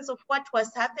acceptance of what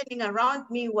was happening around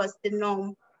me was the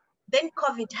norm. Then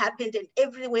COVID happened and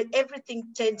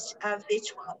everything turned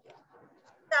virtual.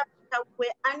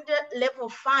 We're under level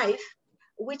 5,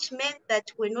 which meant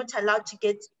that we're not allowed to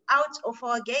get out of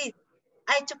our gates.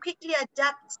 I had to quickly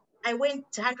adapt. I went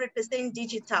 100%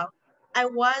 digital. I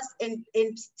was and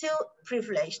still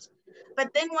privileged.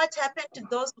 But then what happened to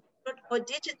those who could not go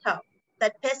digital?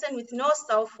 That person with no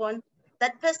cell phone,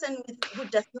 that person who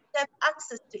does not have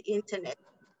access to internet.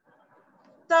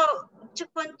 So to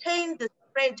contain the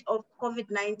spread of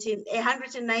COVID-19,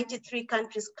 193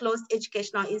 countries closed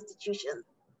educational institutions.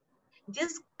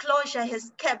 This closure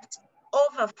has kept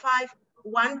over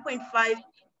 1.5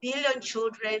 billion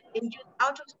children and youth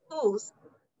out of schools.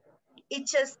 It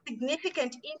has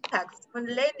significant impacts on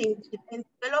learning and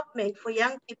development for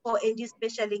young people and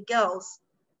especially girls.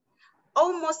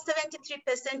 Almost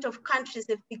 73% of countries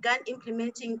have begun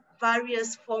implementing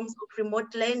various forms of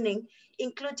remote learning,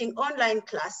 including online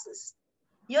classes.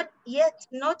 Yet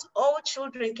not all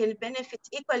children can benefit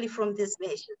equally from these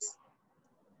measures.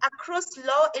 Across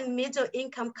low and middle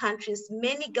income countries,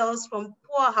 many girls from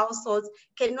poor households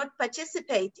cannot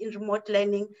participate in remote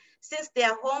learning since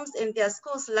their homes and their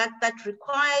schools lack that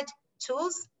required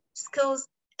tools, skills,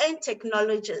 and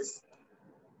technologies.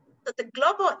 So the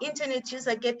global internet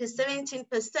user gap is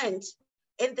 17%,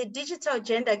 and the digital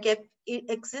gender gap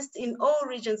exists in all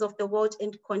regions of the world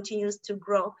and continues to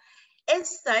grow.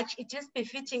 As such, it is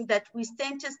befitting that we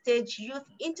center stage youth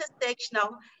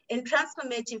intersectional and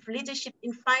transformative leadership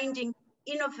in finding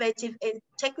innovative and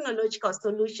technological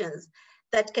solutions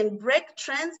that can break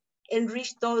trends and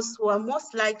reach those who are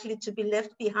most likely to be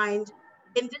left behind.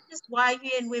 And this is why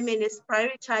UN Women has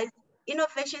prioritized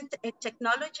innovation and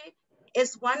technology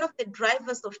as one of the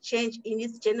drivers of change in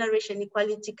its Generation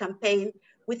Equality campaign,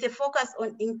 with a focus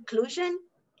on inclusion,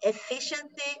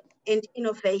 efficiency, and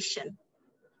innovation.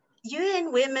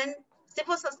 UN Women,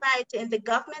 civil society, and the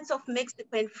governments of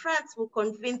Mexico and France will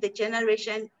convene the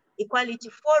Generation Equality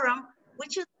Forum,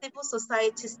 which is civil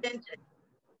society centered.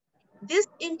 This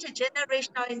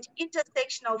intergenerational and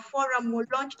intersectional forum will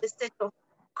launch a set of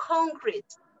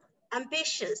concrete,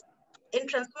 ambitious,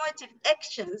 and transformative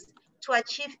actions to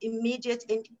achieve immediate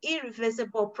and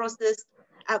irreversible progress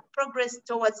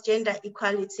towards gender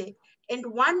equality. And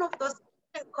one of those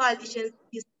coalitions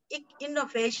is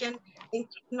innovation and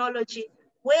technology,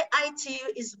 where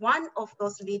ITU is one of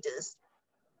those leaders.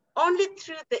 Only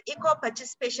through the equal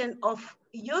participation of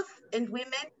youth and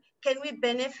women can we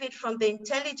benefit from the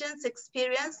intelligence,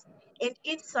 experience, and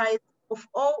insights of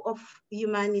all of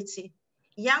humanity.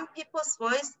 Young people's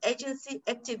voice, agency,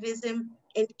 activism,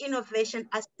 and innovation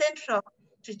are central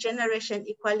to Generation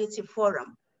Equality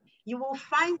Forum. You will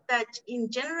find that in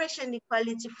Generation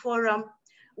Equality Forum,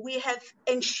 we have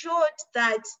ensured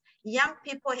that young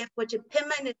people have got a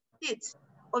permanent seat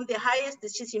on the highest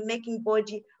decision-making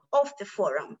body of the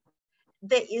forum.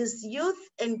 There is youth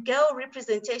and girl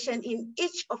representation in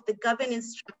each of the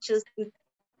governance structures.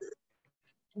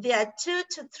 There are 2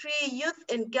 to 3 youth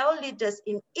and girl leaders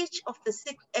in each of the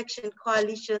 6 action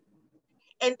coalitions,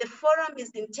 and the forum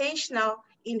is intentional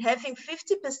in having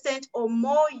 50% or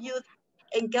more youth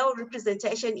and girl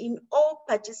representation in all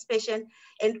participation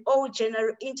and all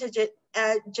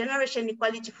Generation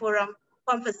Equality Forum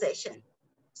conversation.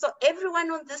 So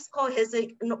everyone on this call has a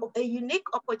unique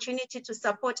opportunity to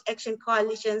support action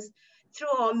coalitions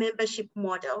through our membership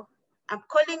model. I'm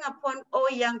calling upon all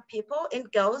young people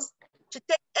and girls to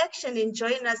take action and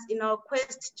join us in our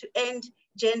quest to end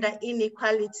gender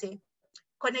inequality.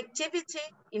 Connectivity,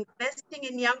 investing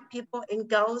in young people and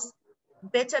girls,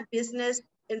 better business,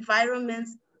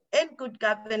 environments, and good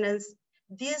governance.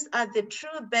 These are the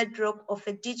true bedrock of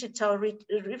a digital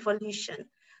revolution.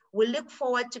 We look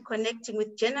forward to connecting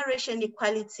with Generation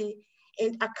Equality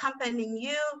and accompanying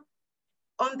you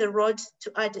on the road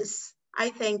to Addis. I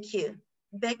thank you.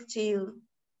 Back to you.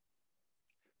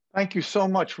 Thank you so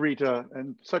much, Rita,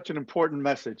 and such an important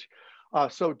message.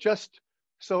 So just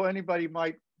so anybody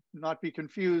might not be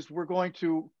confused, we're going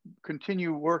to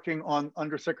continue working on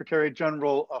Undersecretary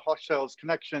General Hochschild's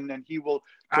connection, and he will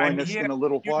join us in a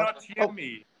little while. You not hear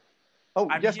me? Oh,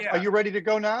 I'm yes. here. Are you ready to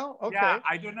go now? Okay. Yeah,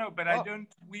 I don't know, but I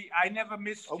never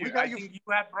missed you. I think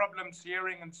you had problems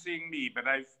hearing and seeing me, but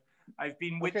I've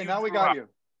been with you. Okay, now we got you.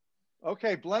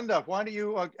 Okay, Blenda, why don't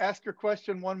you ask your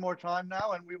question one more time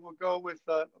now, and we will go with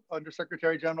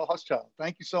Undersecretary General Hochschild.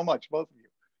 Thank you so much, both of you.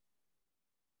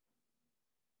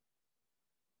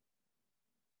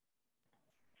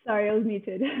 Sorry, I was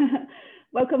muted.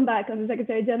 Welcome back,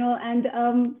 Undersecretary General.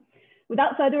 And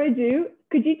without further ado,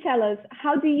 could you tell us,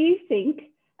 how do you think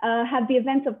have the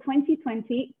events of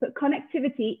 2020 put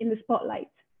connectivity in the spotlight?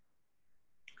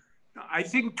 I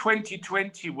think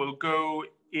 2020 will go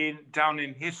down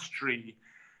in history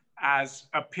as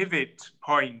a pivot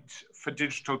point for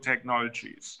digital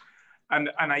technologies. And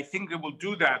I think it will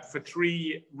do that for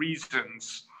 3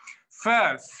 reasons.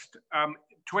 First,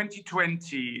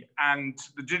 2020 and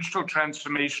the digital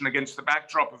transformation against the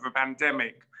backdrop of a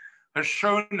pandemic has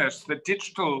shown us that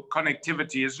digital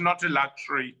connectivity is not a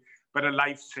luxury, but a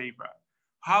lifesaver.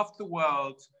 Half the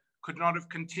world could not have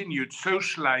continued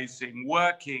socializing,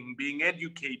 working, being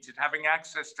educated, having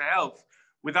access to health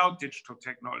without digital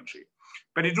technology.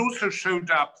 But it also showed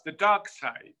up the dark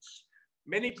sides.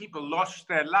 Many people lost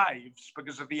their lives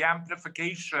because of the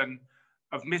amplification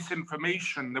of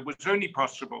misinformation that was only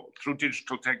possible through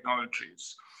digital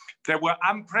technologies. There were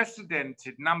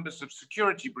unprecedented numbers of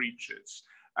security breaches.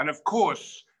 And of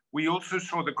course, we also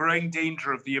saw the growing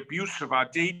danger of the abuse of our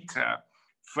data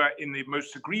in the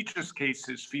most egregious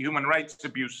cases for human rights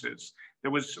abuses.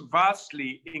 There was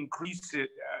vastly increased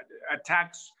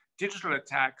attacks, digital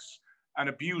attacks, and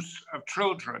abuse of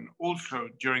children also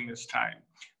during this time.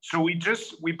 So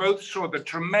we both saw the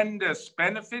tremendous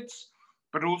benefits,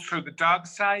 but also the dark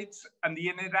sides and the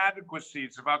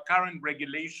inadequacies of our current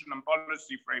regulation and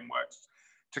policy frameworks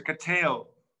to curtail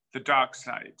the dark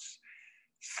sides.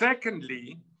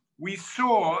 Secondly, we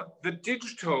saw the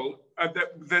digital,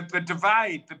 the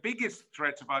divide, the biggest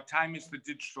threat of our time is the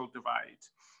digital divide.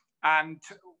 And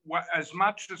as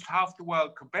much as half the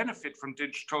world could benefit from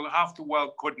digital, half the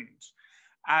world couldn't.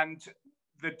 And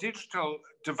the digital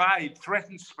divide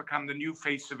threatens to become the new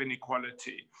face of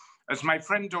inequality. As my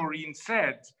friend Doreen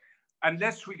said,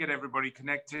 unless we get everybody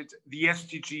connected, the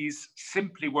SDGs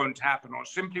simply won't happen, or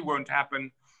simply won't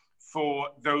happen for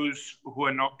those who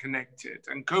are not connected.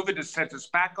 And COVID has set us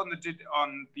back on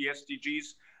the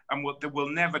SDGs, and we'll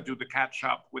never do the catch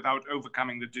up without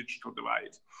overcoming the digital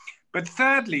divide. But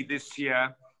thirdly, this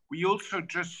year, we also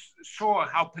just saw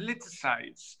how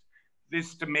politicized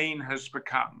this domain has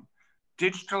become.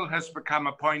 Digital has become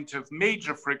a point of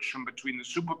major friction between the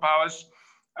superpowers,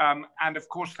 and of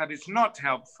course, that is not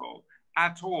helpful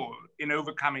at all in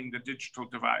overcoming the digital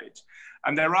divide.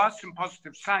 And there are some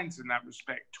positive signs in that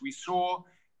respect. We saw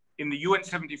in the UN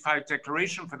 75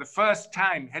 declaration for the first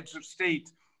time, heads of state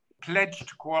pledged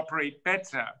to cooperate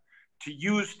better, to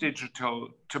use digital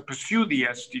to pursue the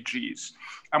SDGs.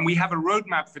 And we have a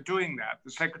roadmap for doing that,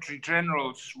 the Secretary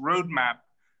General's roadmap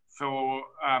for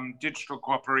digital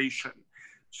cooperation.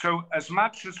 So as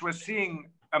much as we're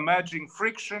seeing emerging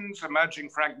frictions, emerging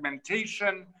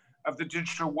fragmentation of the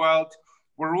digital world,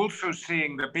 we're also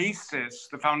seeing the basis,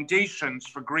 the foundations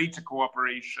for greater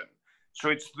cooperation. So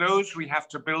it's those we have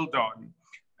to build on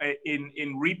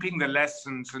in reaping the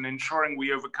lessons and ensuring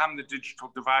we overcome the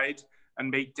digital divide and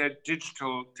make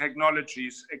digital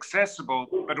technologies accessible,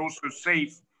 but also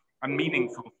safe and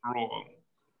meaningful for all.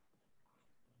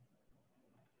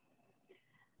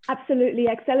 Absolutely,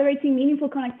 accelerating meaningful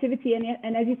connectivity,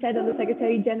 and as you said, on the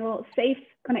Secretary General, safe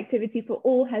connectivity for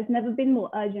all has never been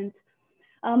more urgent.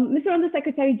 Mr. Under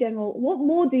Secretary General, what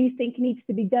more do you think needs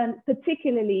to be done,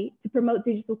 particularly to promote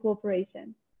digital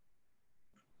cooperation?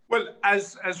 Well,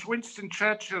 as Winston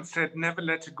Churchill said, never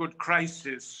let a good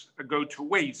crisis go to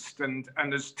waste. And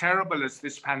as terrible as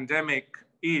this pandemic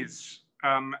is,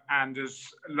 and as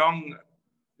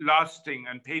long-lasting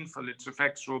and painful its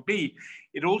effects will be,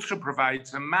 it also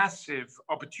provides a massive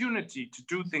opportunity to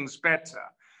do things better.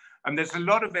 And there's a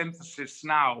lot of emphasis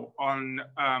now on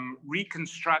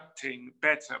reconstructing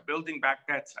better, building back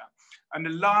better. And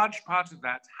a large part of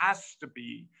that has to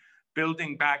be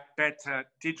building back better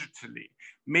digitally,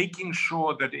 making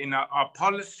sure that in our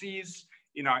policies,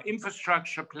 in our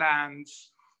infrastructure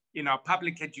plans, in our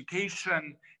public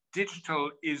education,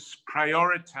 digital is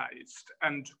prioritized,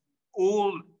 and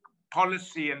all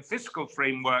policy and fiscal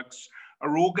frameworks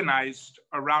are organized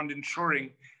around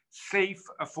ensuring safe,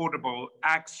 affordable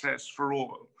access for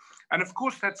all. And of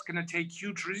course, that's going to take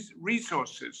huge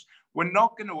resources. We're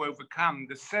not going to overcome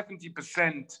the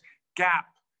 70% gap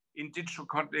in digital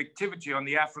connectivity on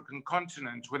the African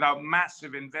continent without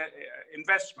massive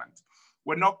investment.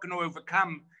 We're not going to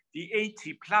overcome the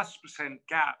 80+%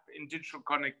 gap in digital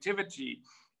connectivity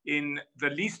in the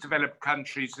least developed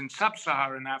countries in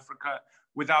sub-Saharan Africa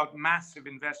without massive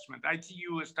investment.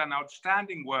 ITU has done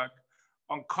outstanding work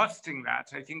on costing that.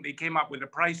 I think they came up with a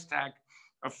price tag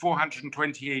of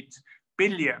 428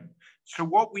 billion. So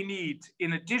what we need,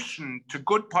 in addition to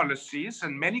good policies,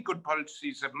 and many good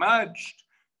policies emerged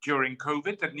during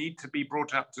COVID that need to be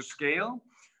brought up to scale.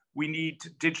 We need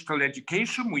digital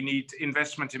education, we need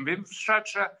investment in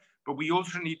infrastructure, but we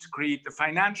also need to create the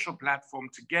financial platform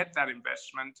to get that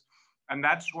investment. And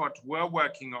that's what we're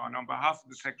working on behalf of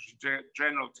the Secretary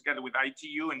General, together with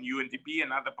ITU and UNDP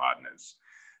and other partners.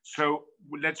 So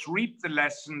let's reap the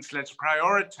lessons, let's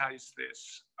prioritize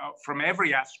this from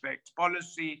every aspect: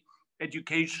 policy,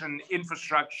 education,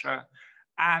 infrastructure,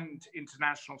 and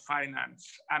international finance.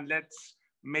 And let's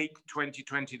make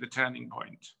 2020 the turning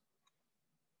point.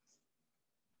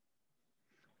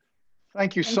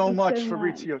 Thank you so much,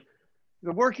 Fabrizio.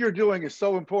 The work you're doing is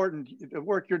so important. The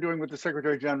work you're doing with the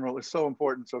Secretary General is so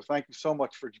important. So thank you so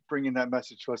much for bringing that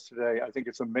message to us today. I think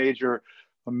it's a major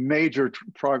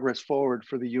progress forward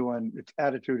for the UN. Its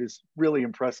attitude is really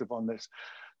impressive on this.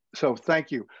 So thank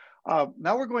you.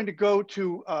 Now we're going to go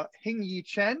to Hing-Yi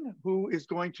Chen, who is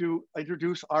going to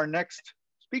introduce our next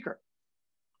speaker.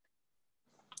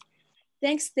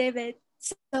 Thanks, David.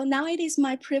 So now it is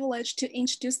my privilege to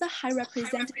introduce the High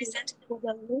Representative for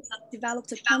the least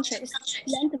developed countries,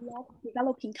 landlocked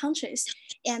developing countries,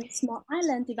 and small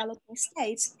island developing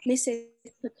states, Mrs.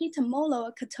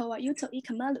 Fakita-Molo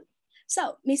Katoa-Yuto-Ikamalu.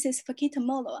 So, Mrs.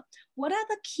 Fakita-Molo, what are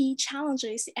the key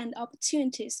challenges and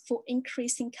opportunities for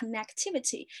increasing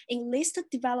connectivity in least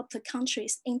developed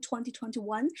countries in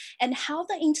 2021, and how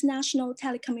the International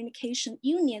Telecommunication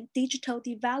Union Digital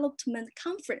Development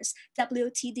Conference,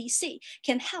 WTDC,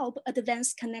 can help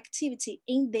advance connectivity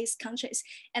in these countries?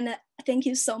 And thank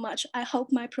you so much. I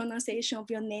hope my pronunciation of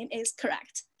your name is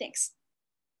correct. Thanks.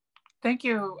 Thank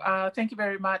you. Thank you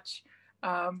very much.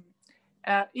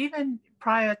 Even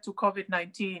prior to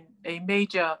COVID-19, a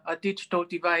major digital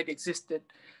divide existed.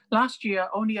 Last year,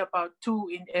 only about 2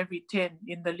 in every 10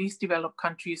 in the least developed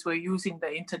countries were using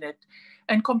the internet.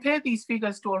 And compare these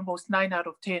figures to almost 9 out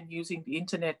of 10 using the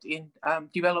internet in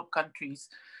developed countries.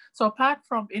 So apart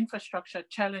from infrastructure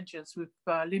challenges with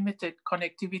limited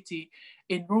connectivity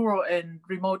in rural and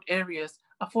remote areas,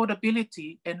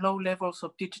 affordability and low levels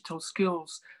of digital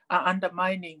skills are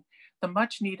undermining the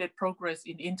much needed progress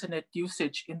in internet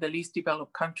usage in the least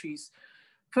developed countries.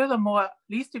 Furthermore,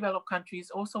 least developed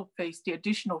countries also face the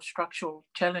additional structural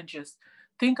challenges.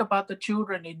 Think about the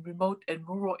children in remote and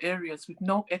rural areas with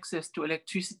no access to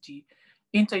electricity.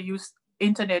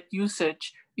 Internet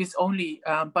usage is only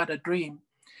but a dream.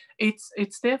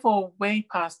 It's therefore way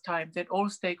past time that all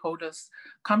stakeholders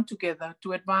come together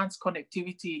to advance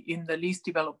connectivity in the least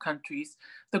developed countries,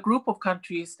 the group of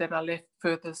countries that are left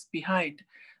furthest behind.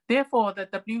 Therefore, the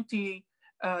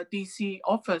WTDC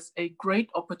offers a great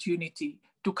opportunity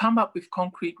to come up with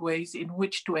concrete ways in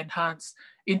which to enhance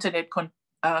internet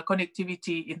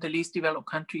connectivity in the least developed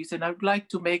countries. And I would like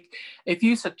to make a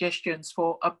few suggestions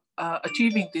for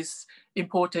achieving this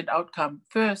important outcome.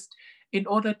 First, in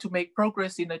order to make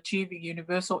progress in achieving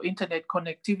universal internet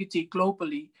connectivity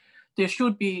globally, there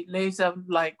should be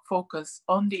laser-like focus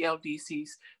on the LDCs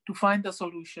to find the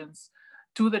solutions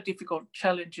to the difficult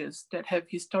challenges that have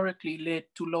historically led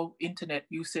to low internet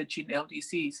usage in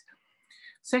LDCs.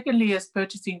 Secondly, as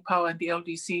purchasing power in the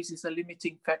LDCs is a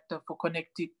limiting factor for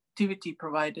connectivity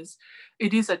providers,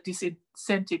 it is a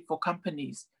disincentive for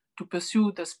companies to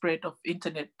pursue the spread of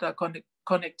internet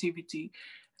connectivity.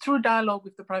 Through dialogue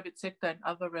with the private sector and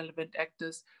other relevant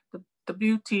actors, the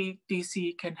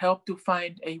WTDC can help to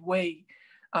find a way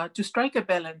to strike a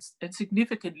balance and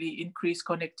significantly increase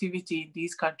connectivity in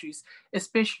these countries,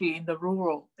 especially in the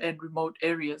rural and remote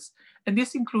areas. And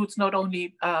this includes not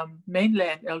only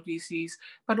mainland LDCs,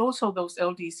 but also those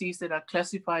LDCs that are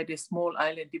classified as small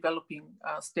island developing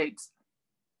states.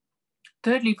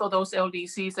 Thirdly, for those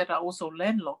LDCs that are also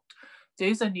landlocked, there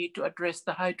is a need to address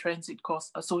the high transit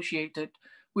costs associated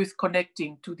with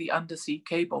connecting to the undersea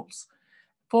cables.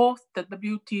 Fourth, the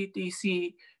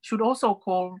WTDC should also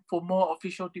call for more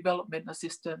official development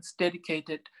assistance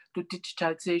dedicated to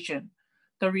digitization.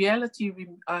 The reality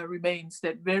remains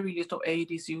that very little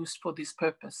aid is used for this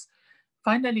purpose.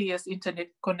 Finally, as internet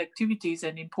connectivity is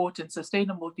an important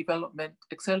sustainable development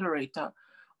accelerator,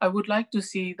 I would like to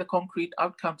see the concrete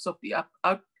outcomes of the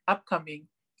upcoming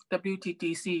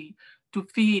WTDC to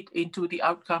feed into the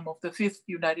outcome of the 5th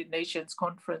United Nations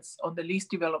Conference on the Least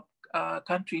Developed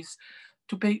Countries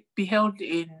to be held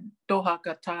in Doha,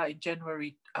 Qatar in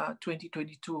January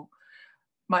 2022.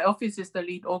 My office is the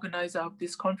lead organizer of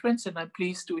this conference, and I'm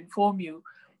pleased to inform you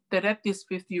that at this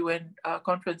 5th UN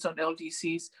Conference on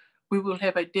LDCs, we will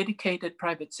have a dedicated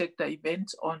private sector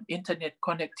event on internet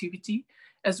connectivity,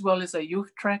 as well as a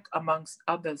youth track amongst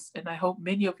others. And I hope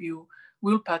many of you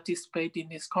will participate in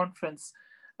this conference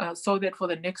so that for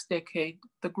the next decade,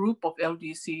 the group of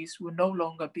LDCs will no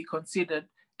longer be considered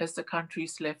as the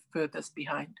countries left furthest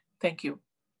behind. Thank you.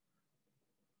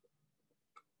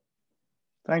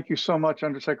 Thank you so much,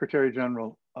 Undersecretary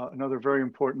General. Another very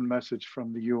important message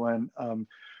from the UN.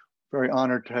 Very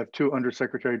honored to have 2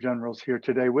 Undersecretary Generals here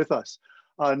today with us.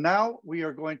 Now we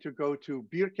are going to go to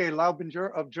Birke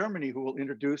Laubinger of Germany, who will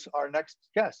introduce our next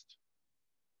guest.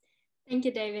 Thank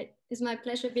you, David. It's my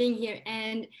pleasure being here.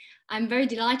 And I'm very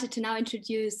delighted to now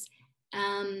introduce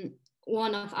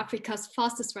one of Africa's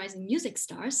fastest rising music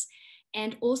stars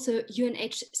and also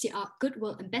UNHCR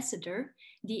Goodwill Ambassador,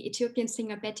 the Ethiopian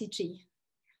singer Betty G.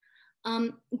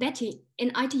 Betty,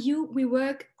 in ITU, we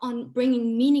work on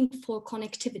bringing meaningful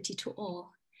connectivity to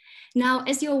all. Now,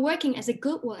 as you're working as a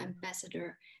Goodwill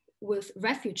Ambassador with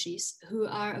refugees who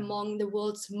are among the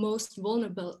world's most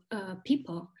vulnerable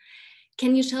people,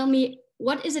 can you tell me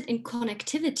what is it in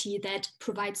connectivity that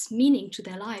provides meaning to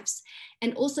their lives?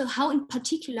 And also how in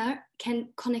particular can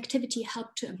connectivity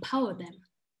help to empower them?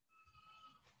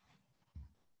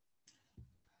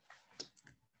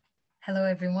 Hello,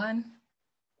 everyone.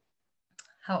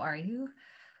 How are you?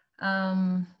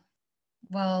 As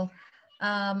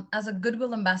a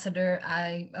Goodwill ambassador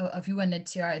of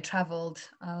UNHCR, I traveled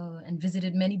and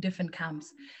visited many different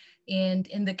camps. And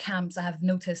in the camps, I have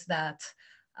noticed that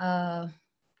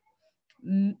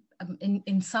in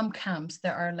some camps,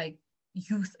 there are like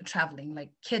youth traveling, like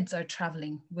kids are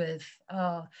traveling with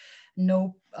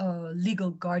no legal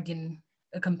guardian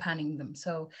accompanying them.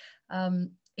 So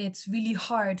it's really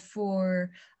hard for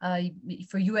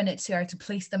UNHCR to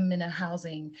place them in a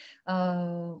housing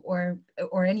or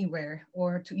anywhere,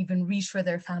 or to even reach for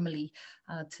their family,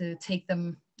 to take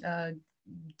them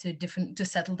to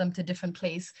settle them to different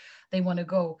place they want to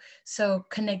go. So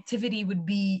connectivity would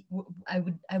be,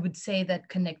 I would say that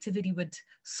connectivity would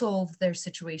solve their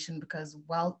situation, because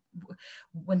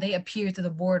when they appear to the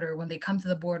border, when they come to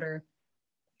the border,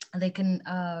 they can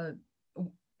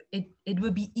it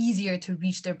would be easier to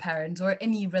reach their parents or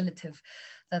any relative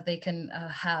that they can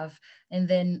have, and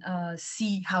then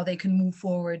see how they can move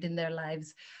forward in their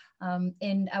lives.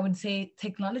 And I would say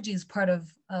technology is part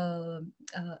of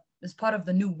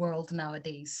the new world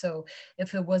nowadays. So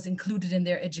if it was included in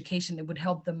their education, it would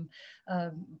help them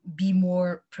be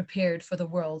more prepared for the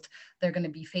world they're going to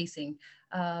be facing.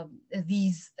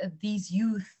 These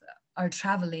youth are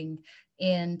traveling,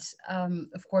 and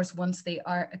of course, once they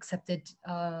are accepted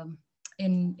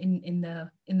in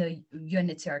the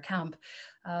UNHCR camp,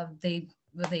 they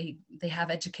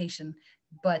have education,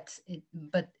 but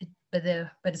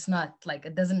it's not like,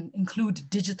 it doesn't include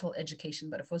digital education.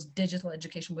 But if it was digital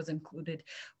education was included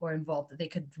or involved, they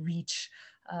could reach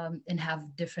and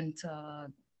have different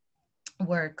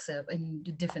works and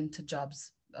different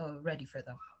jobs ready for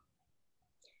them.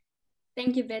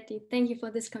 Thank you, Betty. Thank you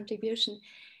for this contribution.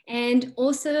 And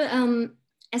also,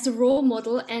 as a role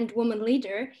model and woman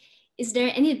leader, is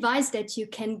there any advice that you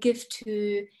can give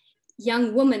to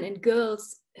young women and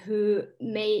girls who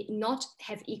may not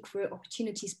have equal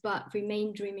opportunities but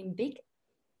remain dreaming big?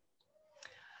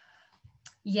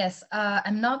 Yes,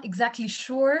 I'm not exactly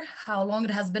sure how long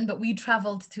it has been, but we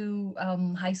traveled to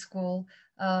high school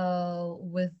in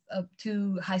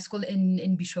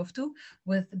Bishoftu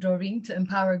with Doreen to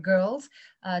empower girls,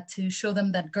 to show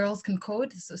them that girls can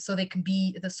code, so they can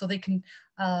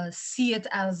see it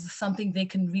as something they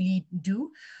can really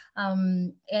do.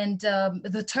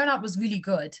 The turnout was really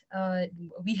good.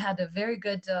 We had a very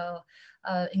good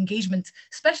engagement,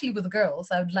 especially with girls.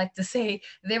 I would like to say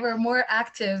they were more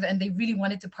active and they really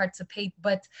wanted to participate,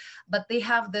 but they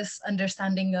have this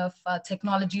understanding of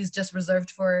technology is just reserved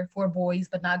for boys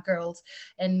but not girls,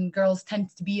 and girls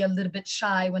tend to be a little bit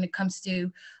shy when it comes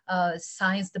to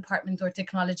science department or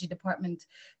technology department.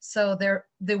 So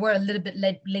they were a little bit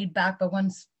laid back, but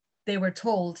once they were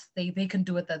told they can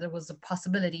do it, that there was a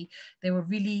possibility, they were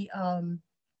really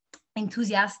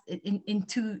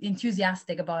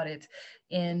enthusiastic about it.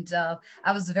 And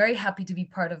I was very happy to be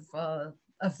part of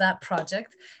that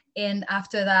project. And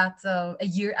after that, a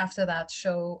year after that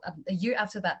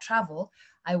travel,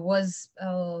 I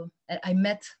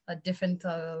met different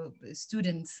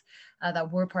students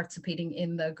that were participating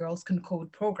in the Girls Can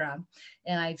Code program,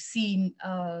 and I've seen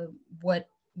what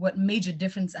major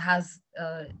difference it has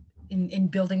in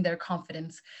building their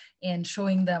confidence and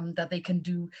showing them that they can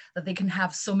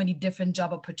have so many different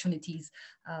job opportunities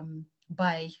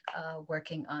by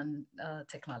working on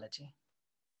technology.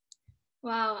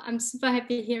 Wow, I'm super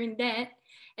happy hearing that.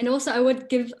 And also I would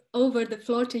give over the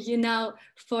floor to you now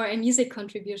for a music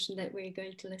contribution that we're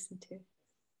going to listen to.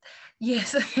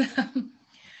 Yes.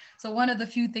 So one of the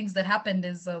few things that happened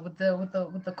is with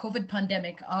the COVID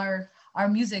pandemic, our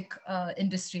music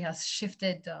industry has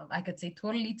shifted, I could say,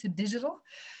 totally to digital.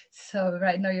 So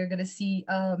right now you're going to see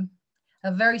a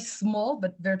very small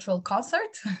but virtual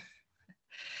concert.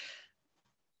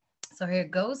 So here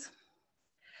it goes.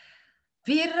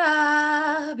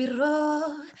 Birra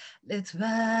birro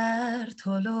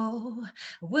litvertolo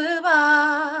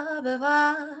wiba biba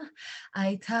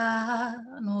aita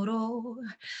noro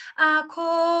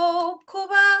akob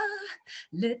koba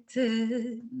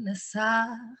litinasa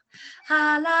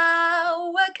hala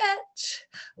wakech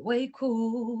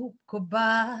waykub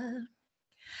koba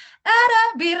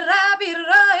Ara birra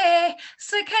birra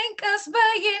sekenkas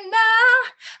bayina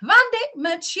vande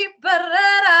machi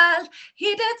barral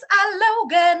hidets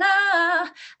allogana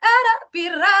Ara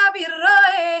birra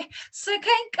birra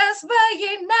sekenkas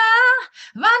bayina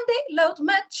vande lot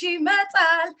machi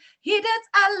metal hidets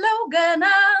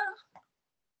allogana.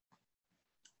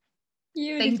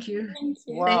 Thank you.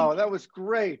 Wow, that was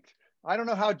great. I don't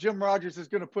know how Jim Rogers is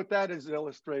going to put that as an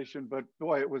illustration, but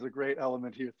boy, it was a great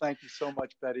element here. Thank you so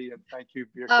much, Betty, and thank you,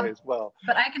 Birke, as well.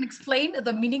 But I can explain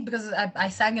the meaning because I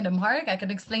sang in Amharic. I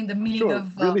can explain the meaning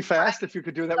of really fast. If you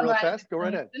could do that real fast, go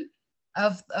right ahead.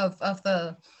 Of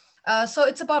the so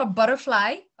it's about a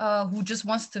butterfly who just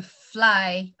wants to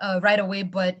fly right away.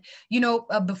 But you know,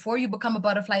 before you become a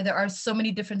butterfly, there are so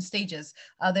many different stages.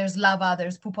 There's larva,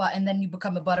 there's pupa, and then you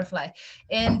become a butterfly.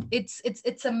 And it's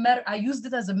a I used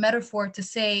it as a metaphor to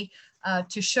say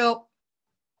to show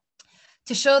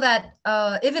that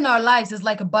even our lives is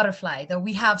like a butterfly, that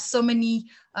we have so many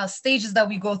stages that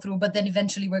we go through, but then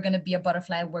eventually we're going to be a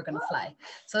butterfly and we're going to fly.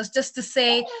 So it's just to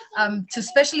say, to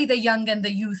especially the young and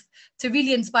the youth, to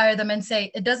really inspire them and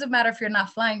say, it doesn't matter if you're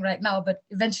not flying right now, but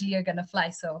eventually you're going to fly.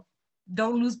 So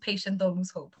don't lose patience, don't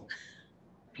lose hope.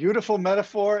 Beautiful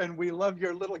metaphor, and we love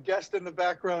your little guest in the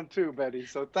background too, Betty.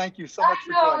 So thank you so much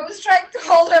for joining. I was trying to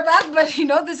hold her back, but you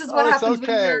know, this is what happens when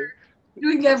you're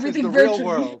doing everything virtually. Real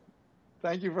world.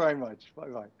 Thank you very much.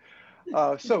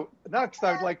 Bye-bye. So next,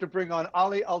 I'd like to bring on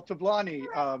Ali Al-Tablani.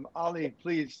 Ali,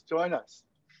 please join us.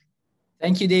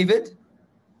 Thank you, David.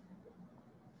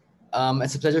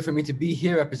 It's a pleasure for me to be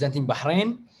here representing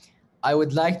Bahrain. I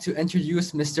would like to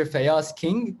introduce Mr. Fayaz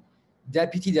King,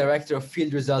 Deputy Director of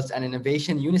Field Results and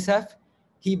Innovation, UNICEF.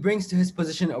 He brings to his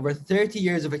position over 30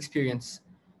 years of experience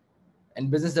in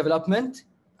business development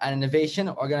and innovation,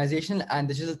 organization, and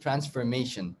digital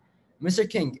transformation. Mr.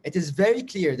 King, it is very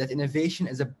clear that innovation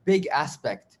is a big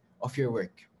aspect of your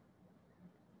work.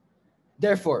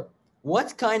 Therefore,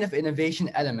 what kind of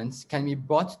innovation elements can be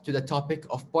brought to the topic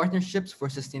of partnerships for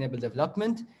sustainable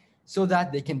development so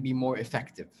that they can be more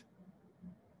effective?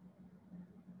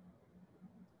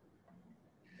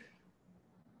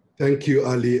 Thank you,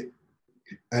 Ali,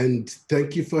 and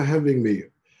thank you for having me.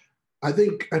 I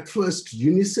think at first,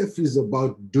 UNICEF is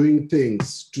about doing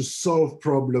things to solve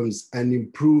problems and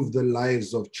improve the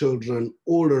lives of children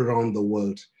all around the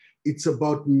world. It's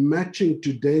about matching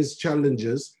today's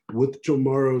challenges with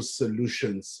tomorrow's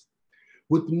solutions.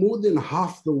 With more than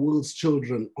half the world's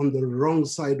children on the wrong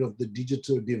side of the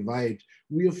digital divide,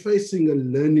 we are facing a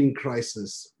learning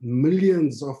crisis.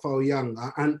 Millions of our young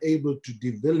are unable to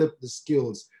develop the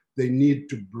skills they need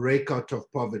to break out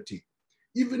of poverty.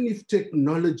 Even if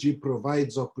technology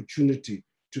provides opportunity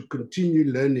to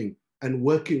continue learning and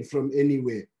working from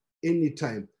anywhere,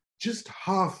 anytime, just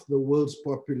half the world's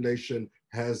population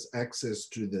has access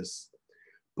to this.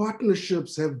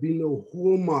 Partnerships have been a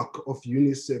hallmark of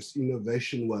UNICEF's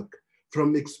innovation work,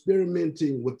 from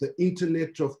experimenting with the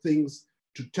Internet of Things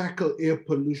to tackle air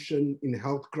pollution in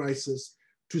health crisis,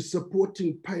 to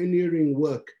supporting pioneering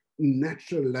work in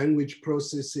natural language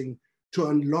processing, to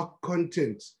unlock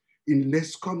content in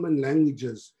less common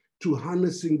languages, to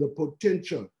harnessing the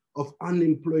potential of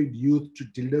unemployed youth to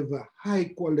deliver high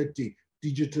quality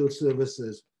digital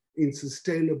services in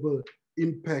sustainable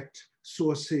impact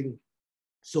sourcing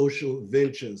social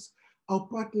ventures. Our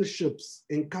partnerships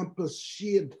encompass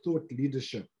shared thought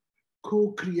leadership,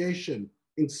 co-creation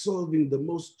in solving the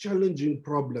most challenging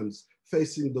problems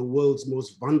facing the world's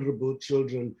most vulnerable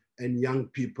children and young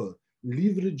people,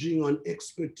 leveraging on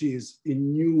expertise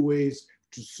in new ways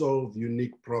to solve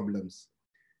unique problems.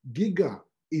 GIGA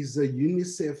is a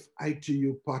UNICEF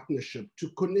ITU partnership to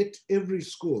connect every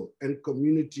school and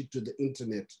community to the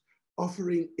internet,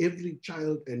 offering every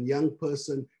child and young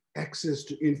person access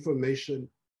to information,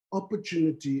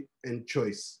 opportunity, and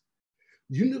choice.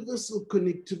 Universal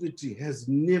connectivity has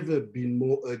never been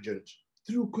more urgent.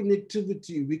 Through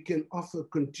connectivity, we can offer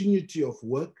continuity of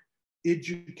work,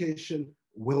 education,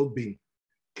 well-being.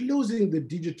 Closing the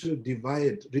digital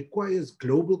divide requires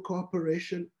global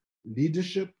cooperation,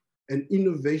 leadership, and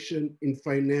innovation in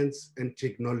finance and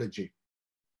technology.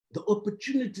 The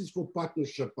opportunities for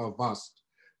partnership are vast.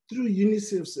 Through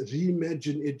UNICEF's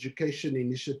Reimagine Education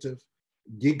Initiative,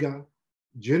 GIGA,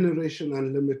 Generation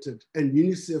Unlimited, and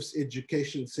UNICEF's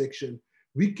education section,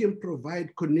 we can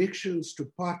provide connections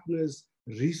to partners,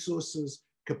 resources,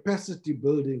 capacity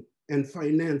building, and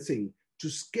financing to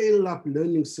scale up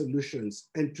learning solutions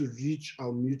and to reach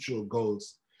our mutual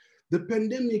goals. The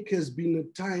pandemic has been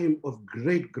a time of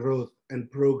great growth and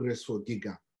progress for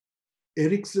GIGA.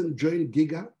 Ericsson joined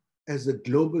GIGA as a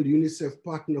global UNICEF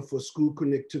partner for school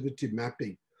connectivity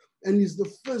mapping and is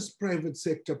the first private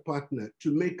sector partner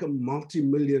to make a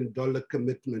multi-million-dollar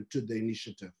commitment to the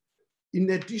initiative. In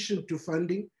addition to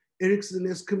funding, Ericsson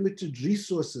has committed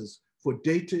resources for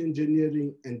data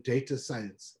engineering and data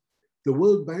science. The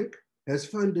World Bank has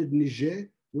funded Niger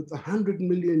with $100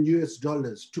 million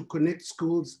to connect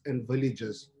schools and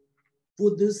villages.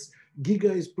 For this,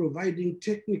 GIGA is providing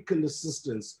technical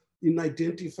assistance in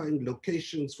identifying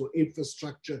locations for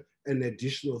infrastructure and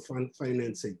additional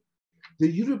financing. The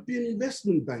European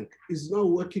Investment Bank is now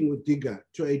working with GIGA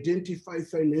to identify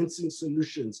financing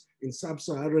solutions in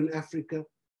Sub-Saharan Africa,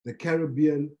 the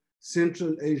Caribbean,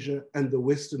 Central Asia, and the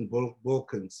Western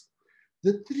Balkans.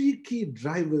 The three key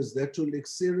drivers that will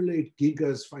accelerate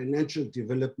GIGA's financial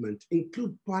development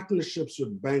include partnerships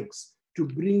with banks to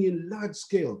bring in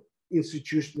large-scale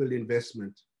institutional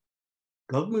investment,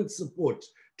 government support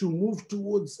to move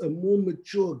towards a more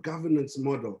mature governance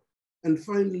model, and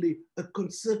finally, a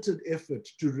concerted effort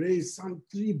to raise some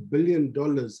 $3 billion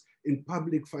in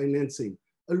public financing,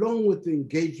 along with the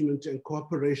engagement and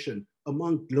cooperation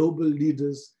among global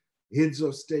leaders, heads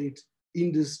of state,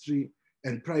 industry,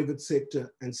 and private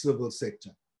sector and civil sector.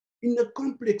 In a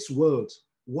complex world,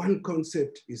 one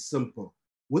concept is simple.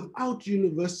 Without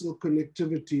universal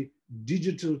connectivity,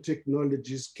 digital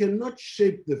technologies cannot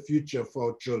shape the future for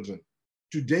our children.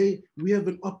 Today, we have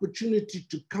an opportunity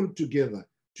to come together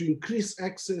to increase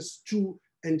access to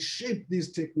and shape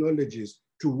these technologies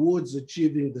towards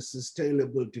achieving the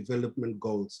Sustainable Development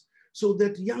Goals so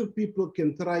that young people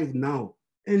can thrive now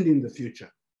and in the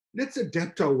future. Let's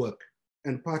adapt our work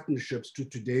and partnerships to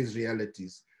today's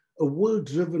realities, a world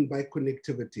driven by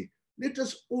connectivity. Let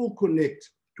us all connect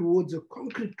towards a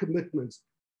concrete commitment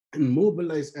and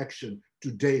mobilize action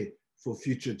today for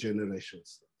future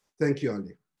generations. Thank you,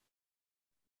 Ali.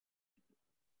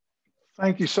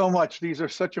 Thank you so much. These are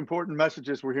such important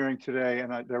messages we're hearing today,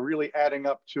 and they're really adding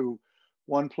up to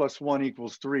 1 + 1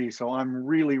 = 3. So I'm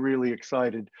really, really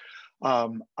excited.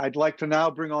 I'd like to now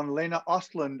bring on Lena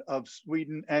Östlund of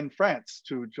Sweden and France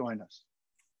to join us.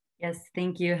 Yes,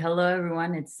 thank you. Hello,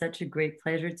 everyone. It's such a great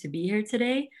pleasure to be here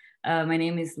today. My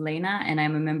name is Lena, and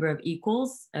I'm a member of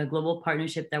Equals, a global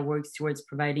partnership that works towards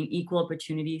providing equal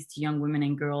opportunities to young women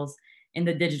and girls in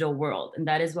the digital world. And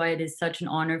that is why it is such an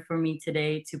honor for me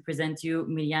today to present you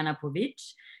Mirjana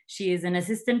Povic. She is an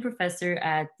assistant professor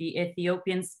at the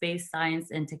Ethiopian Space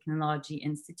Science and Technology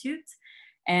Institute,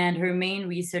 and her main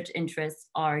research interests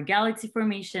are galaxy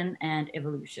formation and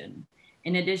evolution.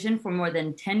 In addition, for more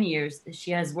than 10 years,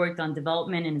 she has worked on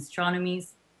development in astronomy,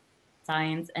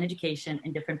 science, and education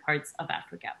in different parts of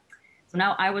Africa. So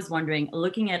now I was wondering,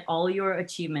 looking at all your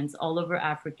achievements all over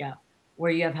Africa, where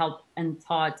you have helped and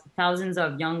taught thousands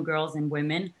of young girls and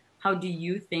women, how do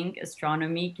you think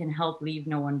astronomy can help leave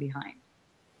no one behind?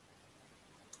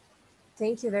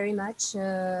 Thank you very much,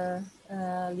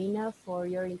 Lena, for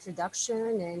your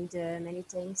introduction, and many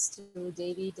thanks to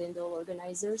David and all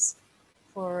organizers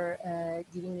for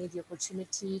giving me the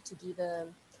opportunity to give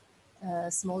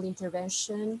a small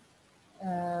intervention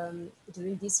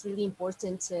during this really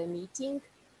important meeting.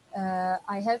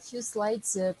 I have few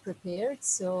slides prepared,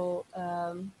 so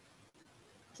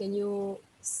can you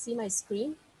see my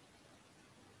screen?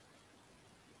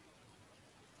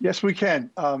 Yes, we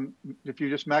can. If you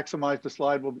just maximize the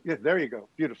slide, yeah, there you go.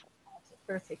 Beautiful. Okay,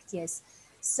 perfect, yes.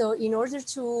 So in order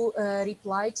to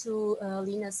reply to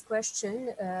Lena's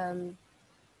question,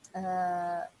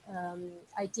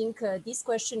 I think this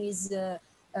question is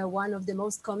one of the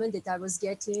most common that I was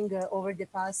getting over the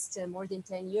past more than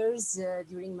 10 years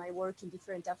during my work in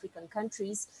different African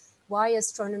countries, why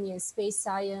astronomy and space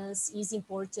science is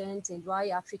important and why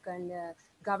African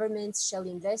governments shall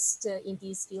invest in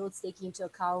these fields, taking into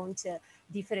account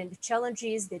different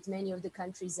challenges that many of the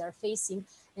countries are facing.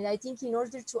 And I think in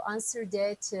order to answer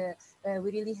that,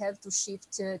 we really have to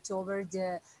shift toward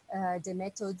the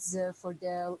methods for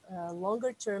the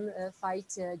longer term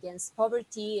fight against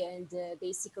poverty, and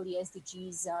basically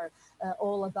SDGs are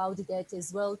all about that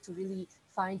as well, to really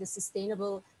find a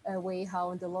sustainable way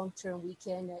how in the long term we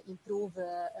can improve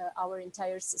our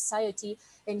entire society.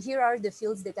 And here are the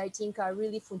fields that I think are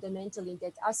really fundamental in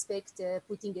that aspect,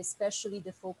 putting especially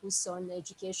the focus on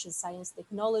education, science,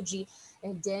 technology,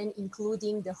 and then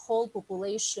including the whole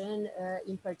population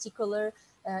in particular,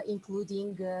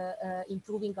 including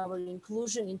improving our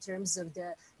inclusion in terms of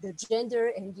the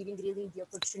gender and giving really the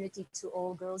opportunity to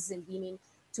all girls and women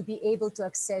to be able to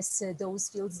access those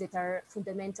fields that are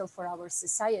fundamental for our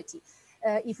society.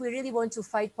 If we really want to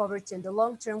fight poverty in the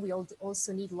long term, we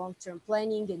also need long-term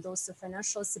planning and also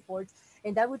financial support.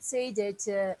 And I would say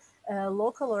that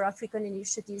local or African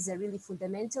initiatives are really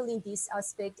fundamental in this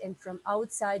aspect, and from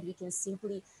outside we can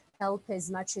simply help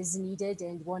as much as needed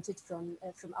and wanted from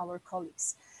our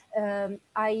colleagues.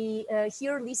 I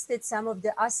here listed some of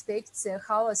the aspects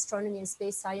how astronomy and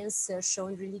space science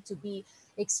shown really to be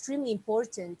extremely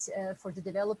important for the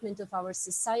development of our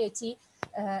society,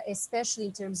 especially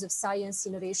in terms of science,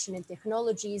 innovation, and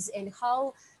technologies, and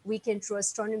how we can, through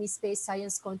astronomy, space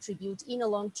science, contribute in a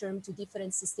long term to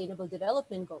different sustainable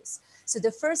development goals. So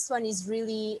the first one is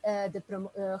really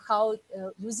how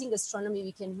using astronomy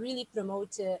we can really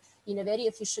promote in a very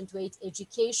efficient way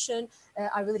education.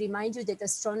 I will remind you that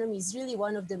astronomy is really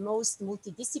one of the most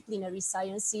multidisciplinary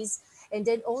sciences. And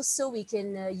then also we can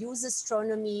use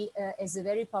astronomy as a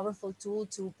very powerful tool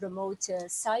to promote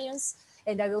science.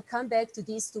 And I will come back to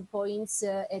these 2 points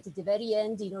at the very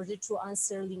end in order to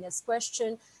answer Lina's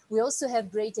question. We also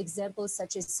have great examples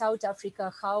such as South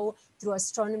Africa, how through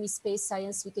astronomy, space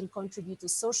science, we can contribute to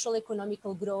social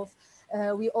economical growth.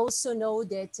 We also know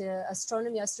that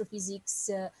astronomy, astrophysics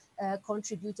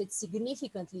contributed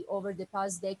significantly over the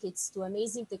past decades to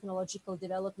amazing technological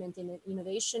development and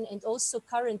innovation. And also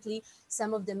currently,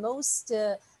 some of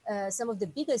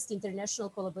the biggest international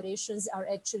collaborations are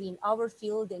actually in our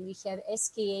field, and we have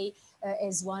SKA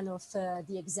as one of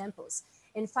the examples.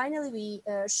 And finally, we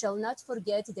shall not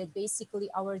forget that basically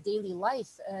our daily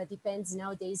life depends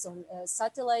nowadays on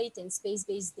satellite and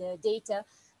space-based data,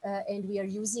 and we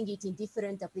are using it in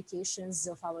different applications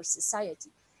of our society.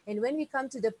 And when we come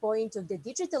to the point of the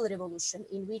digital revolution,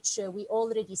 in which we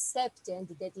already stepped, and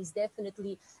that is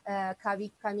definitely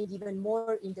coming even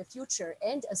more in the future,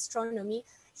 and astronomy,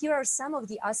 here are some of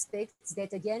the aspects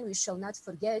that, again, we shall not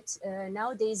forget.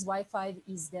 Nowadays, Wi-Fi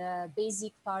is the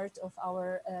basic part of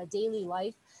our daily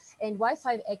life. And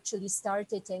Wi-Fi actually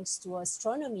started thanks to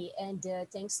astronomy and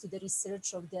thanks to the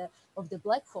research of the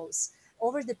black holes.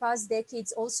 Over the past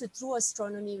decades, also through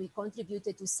astronomy, we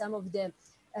contributed to some of the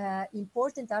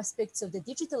important aspects of the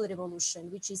digital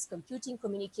revolution, which is computing,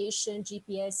 communication,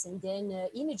 GPS, and then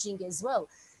imaging as well.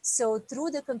 So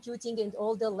through the computing and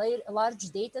all the large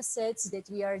data sets that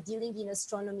we are dealing in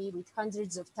astronomy with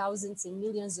hundreds of thousands and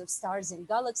millions of stars and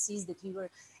galaxies that we were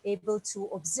able to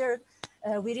observe,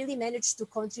 we really managed to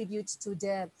contribute to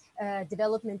the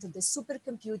development of the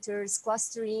supercomputers,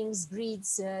 clusterings,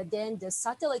 grids, then the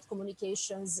satellite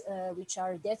communications, which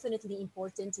are definitely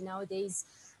important nowadays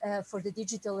for the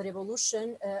digital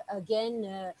revolution.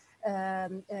 Again,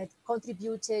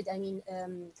 contributed,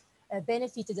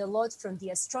 benefited a lot from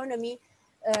the astronomy.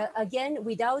 Again,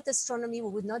 without astronomy, we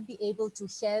would not be able to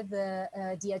have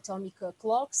the atomic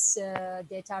clocks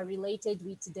that are related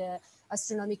with the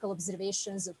astronomical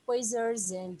observations of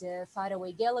quasars and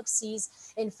faraway galaxies.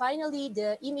 And finally,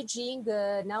 the imaging.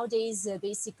 Nowadays,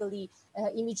 basically,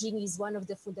 imaging is one of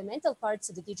the fundamental parts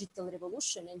of the digital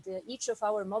revolution. And each of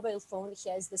our mobile phones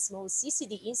has the small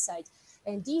CCD inside.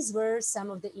 And these were some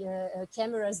of the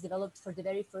cameras developed for the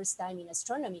very first time in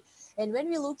astronomy. And when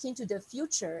we look into the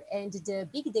future and the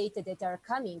big data that are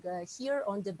coming, here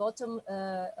on the bottom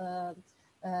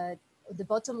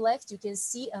left, you can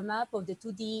see a map of the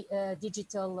 2D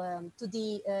digital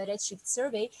 2D redshift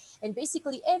survey. And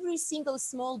basically every single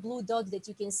small blue dot that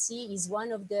you can see is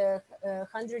one of the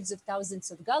hundreds of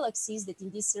thousands of galaxies that in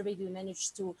this survey we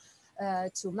managed to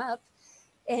map.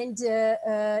 And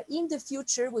in the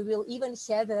future, we will even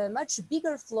have a much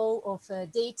bigger flow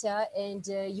of data, and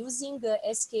using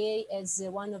SKA as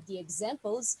one of the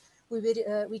examples,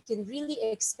 we can really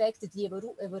expect the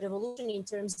revolution in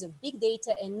terms of big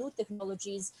data and new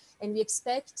technologies. And we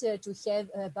expect to have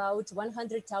about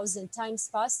 100,000 times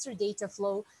faster data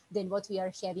flow than what we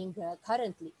are having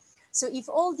currently. So if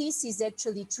all this is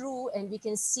actually true, and we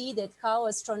can see that how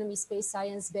astronomy, space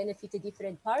science benefited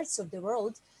different parts of the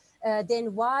world,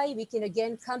 then why we can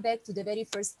again come back to the very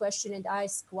first question and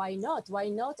ask why not? Why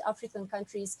not African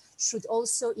countries should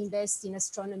also invest in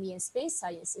astronomy and space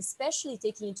science, especially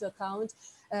taking into account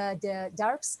the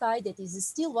dark sky that is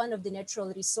still one of the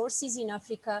natural resources in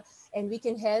Africa. And we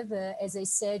can have, as I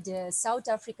said, South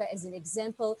Africa as an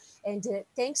example. And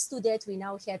thanks to that, we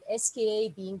now have SKA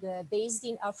being based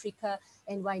in Africa.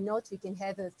 And why not? We can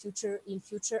have a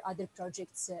future other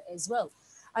projects as well.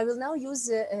 I will now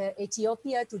use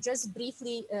Ethiopia to just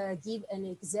briefly give an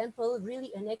example,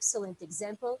 really an excellent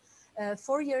example.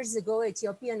 4 years ago,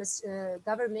 Ethiopian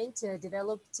government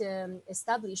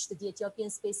established the Ethiopian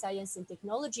Space Science and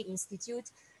Technology Institute,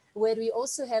 where we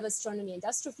also have astronomy and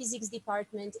astrophysics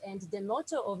department. And the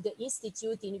motto of the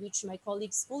institute, in which my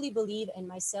colleagues fully believe, and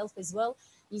myself as well,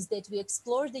 is that we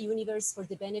explore the universe for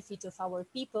the benefit of our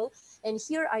people. And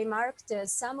here I marked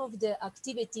some of the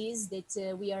activities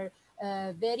that we are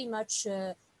very much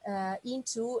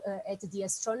at the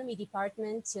astronomy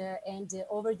department. And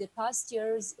over the past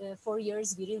 4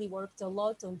 years, we really worked a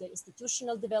lot on the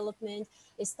institutional development,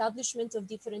 establishment of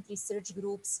different research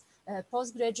groups,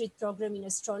 postgraduate program in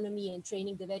astronomy and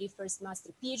training the very first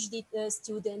master PhD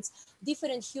students,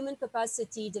 different human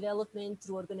capacity development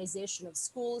through organization of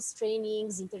schools,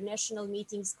 trainings, international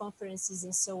meetings, conferences,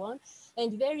 and so on.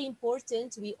 And very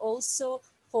important, we also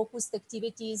focused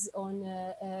activities on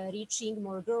reaching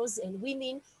more girls and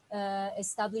women,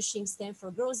 establishing STEM for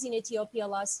Girls in Ethiopia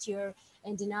last year,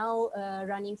 and now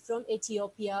running from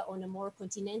Ethiopia on a more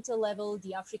continental level,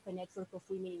 the Africa Network of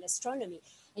Women in Astronomy.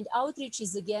 And outreach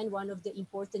is again one of the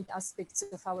important aspects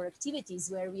of our activities,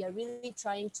 where we are really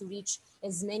trying to reach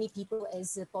as many people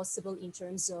as possible in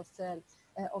terms of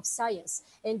science.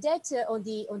 And that on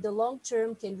the long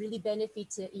term can really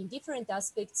benefit in different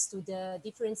aspects to the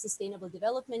different sustainable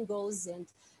development goals and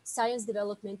science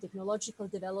development, technological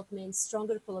development,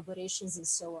 stronger collaborations, and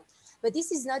so on. But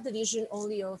this is not the vision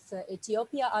only of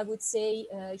Ethiopia. I would say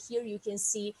here you can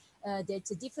see that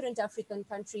different African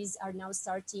countries are now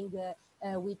starting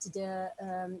with the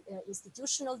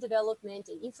institutional development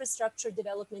and infrastructure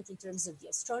development in terms of the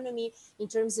astronomy, in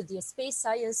terms of the space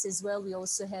science as well. We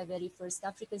also have very first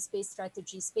African space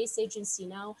strategy, space agency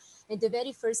now, and the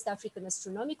very first African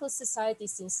Astronomical Society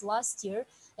since last year.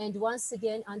 And once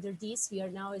again, under this, we are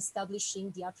now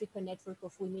establishing the African Network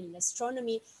of Women in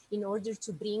Astronomy in order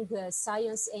to bring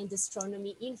science and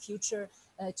astronomy in future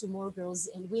to more girls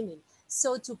and women.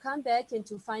 So to come back and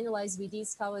to finalize with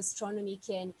this, how astronomy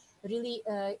can really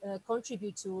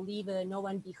contribute to leave no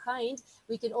one behind,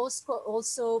 we can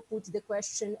also put the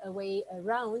question away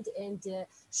around and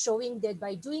showing that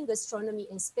by doing astronomy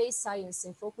and space science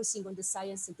and focusing on the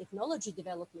science and technology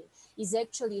development is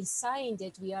actually a sign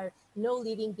that we are not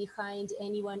leaving behind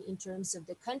anyone in terms of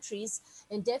the countries,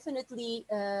 and definitely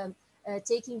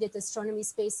taking that astronomy,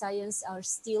 space science are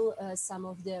still some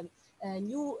of the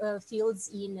new fields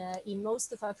in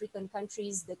most of African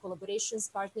countries. The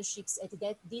collaborations, partnerships at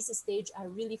this stage are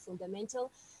really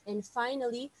fundamental. And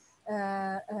finally,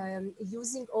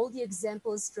 using all the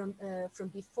examples from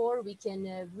before, we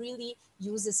can really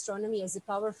use astronomy as a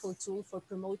powerful tool for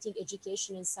promoting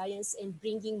education and science and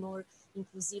bringing more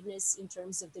inclusiveness in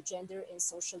terms of the gender and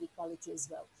social equality as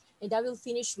well. And I will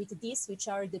finish with this, which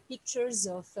are the pictures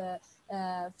of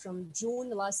from June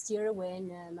last year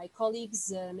when my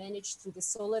colleagues managed through the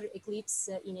solar eclipse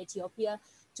in Ethiopia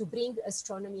to bring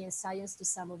astronomy and science to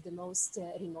some of the most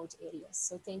remote areas.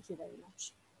 So thank you very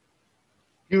much.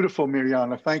 Beautiful,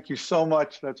 Mirjana. Thank you so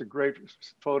much. That's a great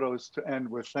photos to end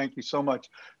with. Thank you so much.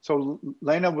 So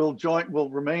Lena will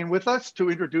remain with us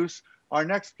to introduce our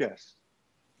next guest.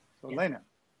 So yes. Lena.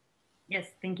 Yes,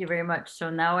 thank you very much. So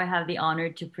now I have the honor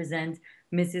to present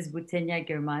Mrs. Boutheina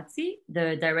Guermazi,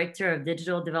 the Director of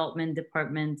Digital Development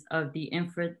Department of the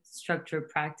Infrastructure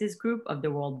Practice Group of the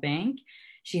World Bank.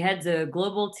 She heads a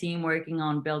global team working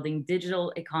on building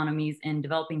digital economies in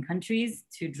developing countries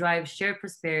to drive shared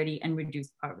prosperity and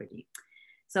reduce poverty.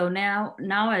 So now,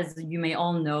 as you may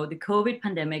all know, the COVID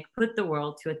pandemic put the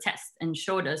world to a test and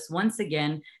showed us once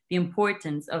again the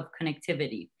importance of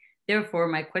connectivity. Therefore,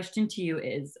 my question to you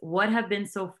is, what have been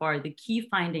so far the key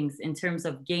findings in terms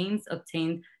of gains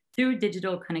obtained through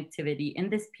digital connectivity in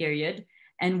this period?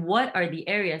 And what are the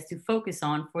areas to focus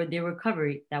on for the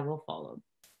recovery that will follow?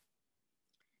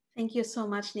 Thank you so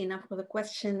much, Nina, for the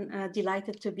question.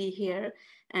 Delighted to be here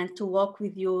and to walk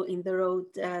with you in the road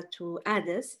to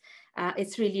Addis.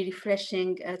 It's really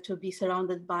refreshing to be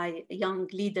surrounded by young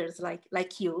leaders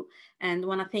like you, and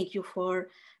want to thank you for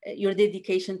your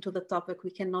dedication to the topic. We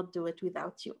cannot do it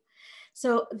without you.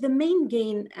 So the main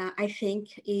gain, I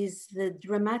think, is the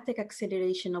dramatic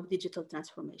acceleration of digital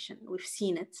transformation. We've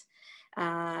seen it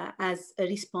as a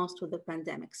response to the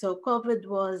pandemic. So COVID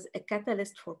was a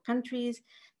catalyst for countries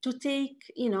to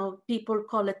take, people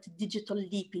call it digital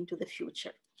leap into the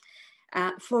future.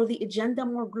 For the agenda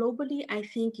more globally, I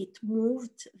think it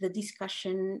moved the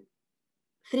discussion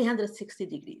 360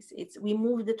 degrees. We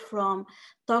moved it from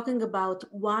talking about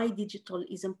why digital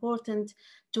is important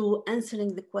to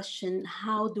answering the question,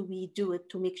 how do we do it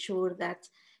to make sure that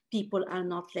people are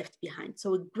not left behind?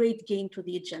 So a great gain to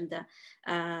the agenda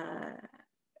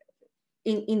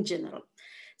in general.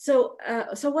 So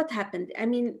what happened? I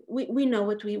mean, we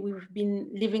know it, we've been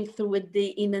living through it day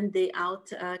in and day out.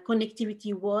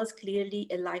 Connectivity was clearly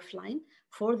a lifeline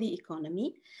for the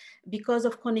economy. Because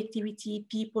of connectivity,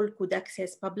 people could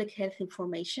access public health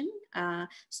information.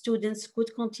 Students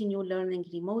could continue learning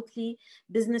remotely.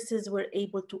 Businesses were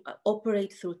able to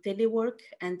operate through telework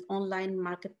and online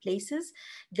marketplaces.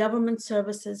 Government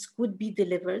services could be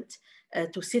delivered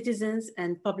to citizens,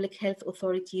 and public health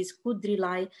authorities could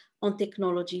rely on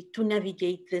technology to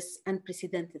navigate this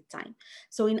unprecedented time.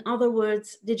 So in other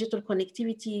words, digital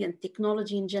connectivity and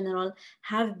technology in general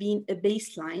have been a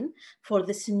baseline for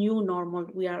this new normal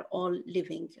we are all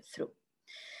living through.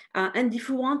 And if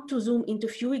we want to zoom into a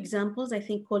few examples, I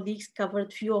think colleagues covered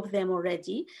a few of them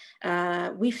already.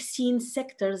 We've seen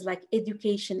sectors like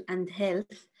education and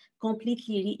health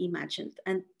completely reimagined.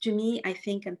 And to me, I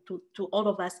think, and to all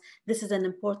of us, this is an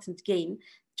important gain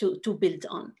to build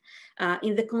on.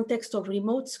 In the context of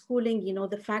remote schooling, you know,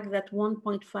 the fact that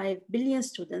 1.5 billion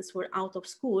students were out of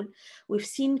school, we've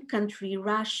seen country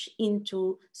rush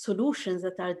into solutions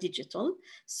that are digital,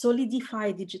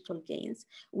 solidify digital gains.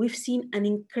 We've seen an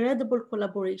incredible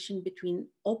collaboration between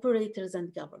operators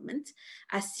and government,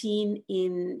 as seen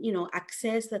in, you know,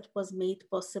 access that was made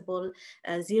possible,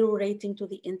 zero rating to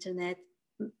the internet,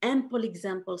 ample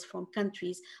examples from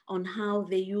countries on how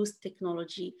they use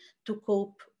technology to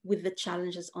cope with the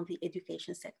challenges on the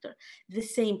education sector. The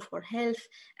same for health,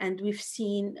 and we've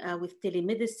seen with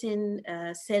telemedicine,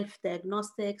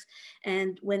 self-diagnostics,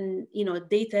 and when, you know,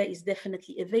 data is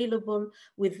definitely available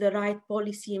with the right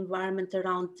policy environment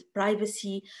around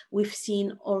privacy, we've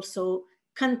seen also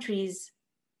countries,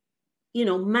 you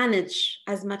know, manage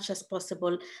as much as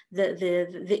possible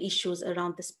the issues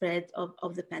around the spread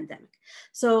of the pandemic.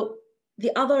 So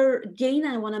the other gain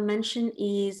I want to mention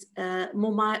is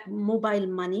mobile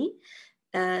money,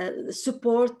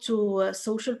 support to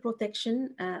social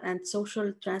protection and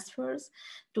social transfers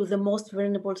to the most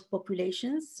vulnerable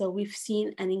populations. So we've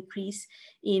seen an increase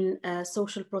in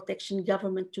social protection,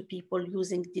 government to people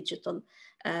using digital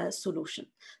solution.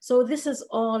 So this is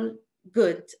all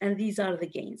good, and these are the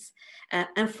gains.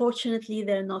 Unfortunately,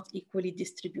 they're not equally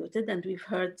distributed, and we've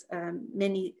heard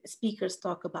many speakers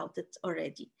talk about it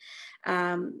already.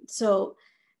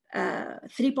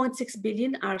 3.6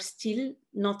 billion are still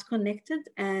not connected,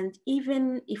 and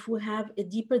even if we have a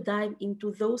deeper dive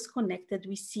into those connected,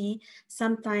 we see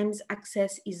sometimes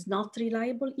access is not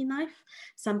reliable enough,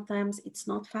 sometimes it's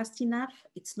not fast enough,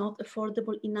 it's not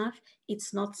affordable enough,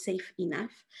 it's not safe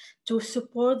enough to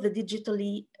support the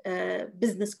digitally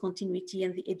business continuity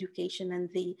and the education and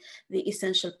the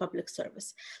essential public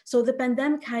service. So the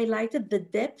pandemic highlighted the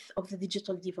depth of the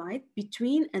digital divide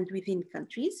between and within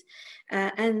countries,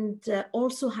 and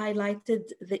also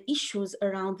highlighted the issues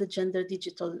around the gender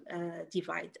digital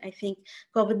divide. I think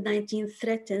COVID-19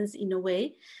 threatens in a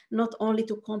way, not only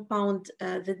to compound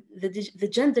the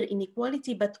gender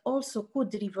inequality, but also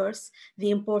could reverse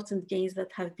the important gains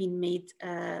that have been made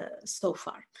so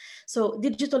far. So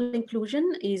digital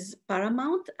inclusion is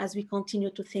paramount as we continue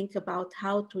to think about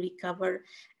how to recover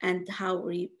and how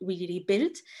we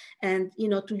rebuild. And, you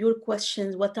know, to your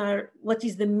questions, what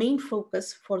is the main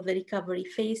focus for the recovery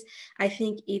phase? I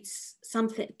think it's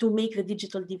something to make the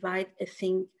digital divide a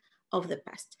thing of the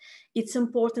past. It's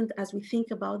important as we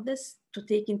think about this to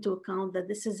take into account that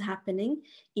this is happening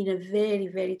in a very,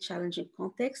 very challenging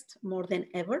context, more than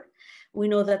ever. We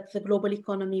know that the global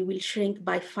economy will shrink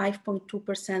by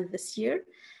 5.2% this year.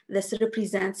 This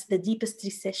represents the deepest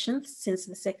recession since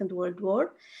the Second World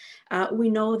War. We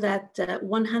know that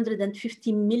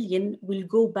 150 million will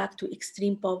go back to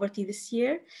extreme poverty this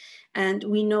year. And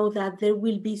we know that there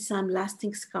will be some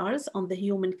lasting scars on the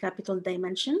human capital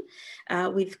dimension,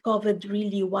 with COVID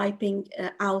really wiping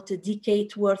out a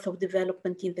decade worth of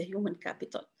development in the human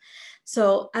capital.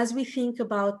 So as we think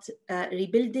about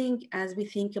rebuilding, as we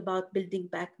think about building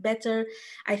back better,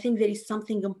 I think there is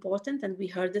something important, and we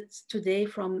heard it today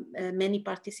from many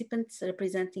participants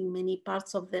representing many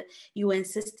parts of the UN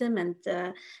system and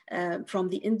from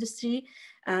the industry.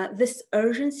 This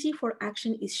urgency for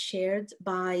action is shared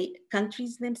by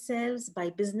countries themselves,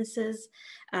 by businesses,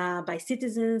 by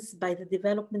citizens, by the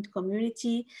development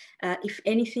community. If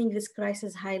anything, this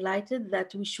crisis highlighted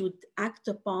that we should act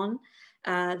upon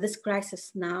this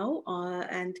crisis now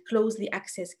and close the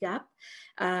access gap,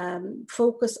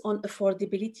 focus on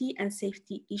affordability and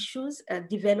safety issues,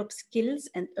 develop skills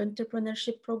and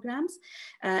entrepreneurship programs,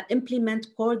 implement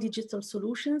core digital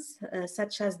solutions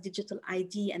such as digital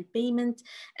ID and payment,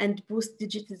 and boost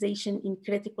digitization in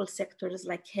critical sectors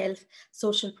like health,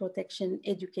 social protection,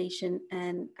 education,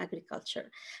 and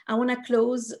agriculture. I want to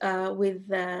close with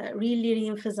really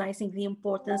re-emphasizing the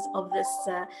importance of this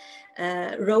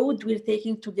road we're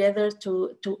taking together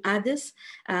to Addis.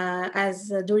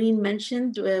 As Doreen mentioned,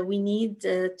 mentioned, we need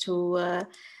to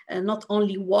not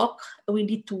only we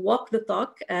need to walk the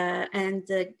talk, and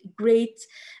great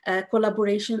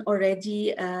collaboration already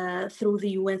through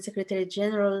the UN Secretary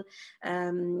General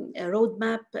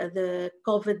roadmap, the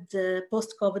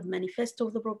post-COVID manifesto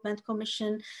of the Broadband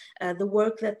Commission, the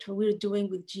work that we're doing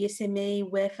with GSMA,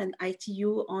 WEF, and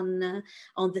ITU on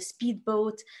the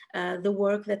speedboat, the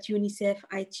work that UNICEF,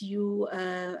 ITU,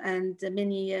 and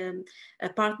many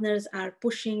partners are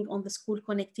pushing on the school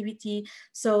connectivity.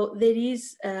 So there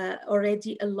is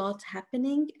already a lot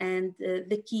happening, and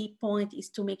the key point is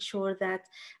to make sure that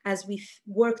as we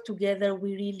work together,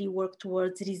 we really work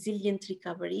towards resilient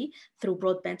recovery through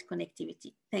broadband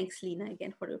connectivity. Thanks, Lina,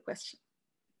 again for your question.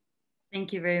 Thank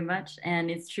you very much.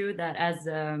 And it's true that as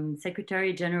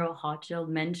Secretary General Hochschild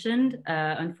mentioned,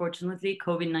 unfortunately,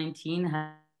 COVID-19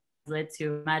 has led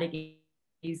to dramatic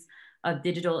issues of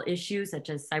digital issues such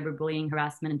as cyberbullying,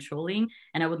 harassment, and trolling.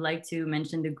 And I would like to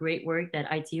mention the great work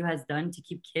that ITU has done to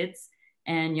keep kids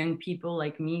and young people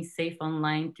like me safe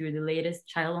online through the latest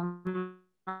child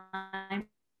online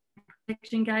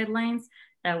protection guidelines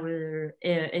that were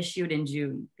issued in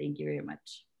June. Thank you very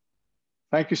much.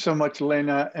 Thank you so much,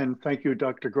 Lena, and thank you,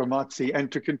 Dr. Guermazi.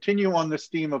 And to continue on this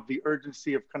theme of the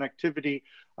urgency of connectivity,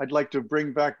 I'd like to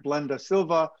bring back Blenda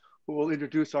Silva, who will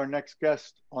introduce our next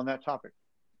guest on that topic.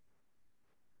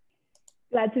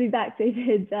 Glad to be back,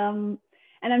 David.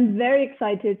 And I'm very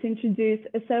excited to introduce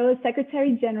ESOA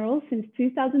Secretary General since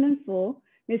 2004,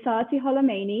 Ms. Aarti Holla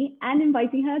Maini, and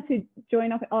inviting her to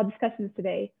join our discussions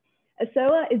today.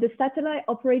 ESOA is the Satellite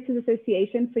Operators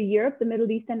Association for Europe, the Middle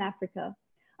East, and Africa.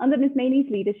 Under Ms. Maini's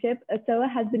leadership, ESOA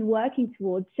has been working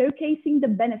towards showcasing the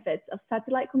benefits of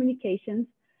satellite communications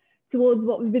towards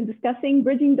what we've been discussing,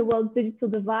 bridging the world's digital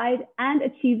divide and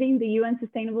achieving the UN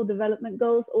Sustainable Development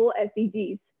Goals, or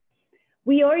SDGs.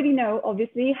 We already know,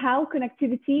 obviously, how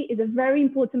connectivity is a very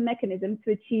important mechanism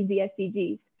to achieve the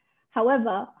SDGs.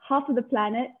 However, half of the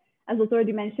planet, as was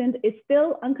already mentioned, is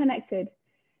still unconnected.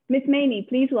 Ms. Maini,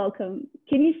 please welcome.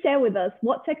 Can you share with us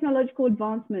what technological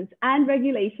advancements and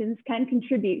regulations can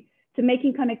contribute to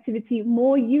making connectivity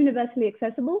more universally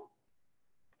accessible?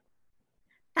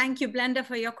 Thank you, Blenda,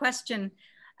 for your question.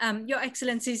 Your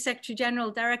Excellency, Secretary General,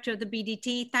 Director of the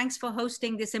BDT, thanks for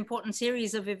hosting this important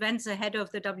series of events ahead of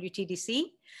the WTDC.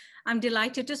 I'm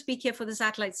delighted to speak here for the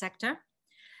satellite sector.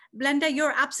 Blenda,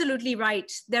 you're absolutely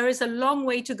right. There is a long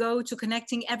way to go to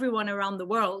connecting everyone around the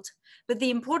world. But the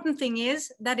important thing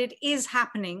is that it is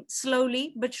happening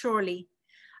slowly but surely.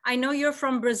 I know you're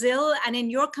from Brazil, and in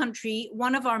your country,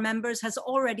 one of our members has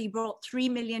already brought 3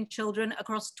 million children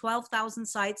across 12,000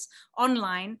 sites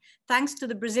online, thanks to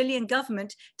the Brazilian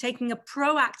government taking a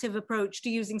proactive approach to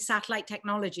using satellite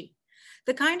technology.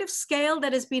 The kind of scale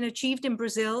that has been achieved in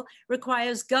Brazil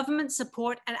requires government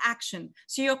support and action.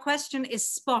 So your question is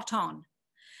spot on.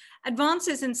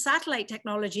 Advances in satellite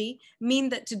technology mean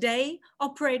that today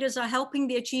operators are helping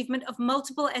the achievement of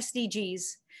multiple SDGs,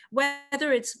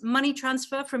 whether it's money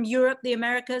transfer from Europe, the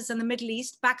Americas, and the Middle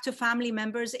East back to family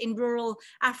members in rural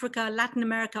Africa, Latin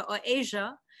America, or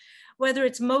Asia, whether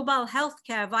it's mobile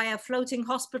healthcare via floating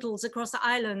hospitals across the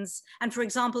islands and, for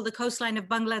example, the coastline of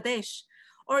Bangladesh,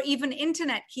 or even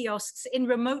internet kiosks in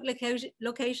remote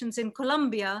locations in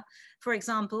Colombia, for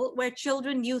example, where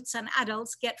children, youths, and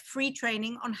adults get free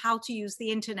training on how to use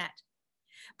the internet.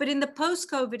 But in the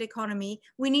post-COVID economy,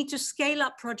 we need to scale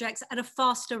up projects at a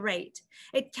faster rate.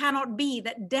 It cannot be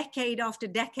that decade after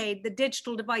decade, the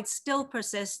digital divide still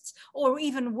persists or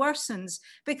even worsens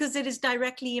because it is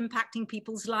directly impacting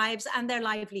people's lives and their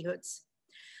livelihoods.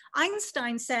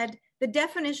 Einstein said, the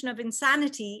definition of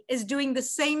insanity is doing the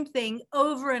same thing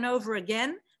over and over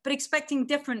again, but expecting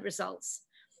different results.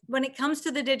 When it comes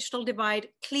to the digital divide,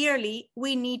 clearly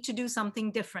we need to do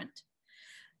something different.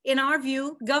 In our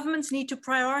view, governments need to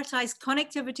prioritize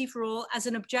connectivity for all as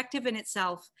an objective in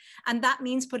itself, and that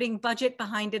means putting budget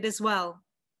behind it as well.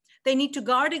 They need to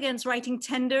guard against writing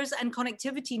tenders and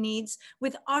connectivity needs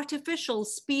with artificial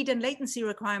speed and latency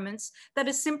requirements that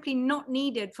are simply not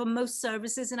needed for most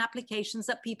services and applications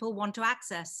that people want to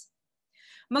access.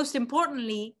 Most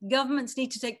importantly, governments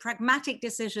need to take pragmatic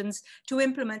decisions to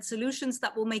implement solutions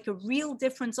that will make a real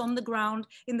difference on the ground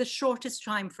in the shortest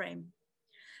time frame.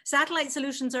 Satellite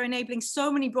solutions are enabling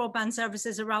so many broadband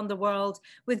services around the world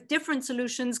with different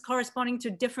solutions corresponding to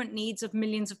different needs of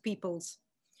millions of peoples.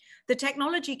 The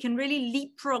technology can really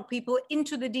leapfrog people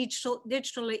into the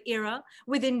digital era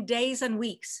within days and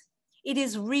weeks. It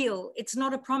is real. It's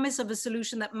not a promise of a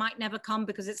solution that might never come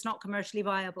because it's not commercially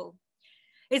viable.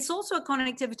 It's also a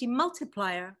connectivity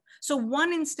multiplier. So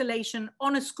one installation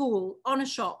on a school, on a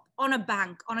shop, on a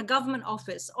bank, on a government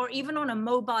office, or even on a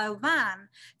mobile van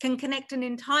can connect an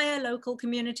entire local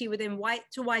community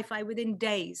to Wi-Fi within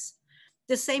days.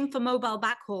 The same for mobile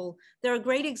backhaul. There are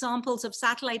great examples of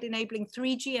satellite enabling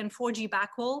 3G and 4G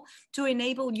backhaul to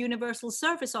enable universal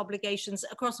service obligations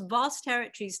across vast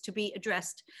territories to be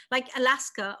addressed, like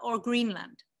Alaska or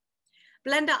Greenland.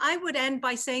 Blenda, I would end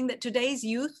by saying that today's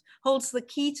youth holds the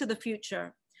key to the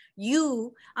future.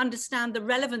 You understand the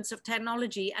relevance of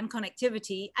technology and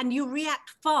connectivity, and you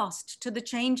react fast to the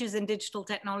changes in digital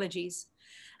technologies.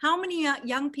 How many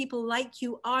young people like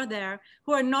you are there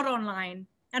who are not online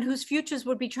and whose futures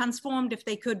would be transformed if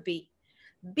they could be?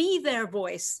 Be their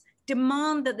voice.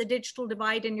 Demand that the digital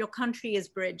divide in your country is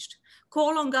bridged.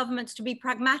 Call on governments to be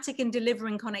pragmatic in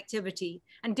delivering connectivity,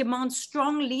 and demand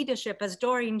strong leadership, as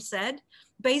Doreen said,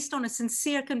 based on a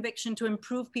sincere conviction to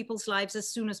improve people's lives as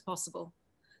soon as possible.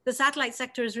 The satellite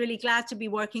sector is really glad to be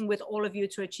working with all of you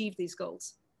to achieve these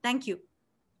goals. Thank you.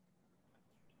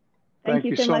 Thank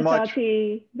you so much,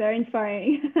 Aarti. Very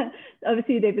inspiring. Over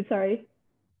to you, David, sorry.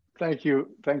 Thank you,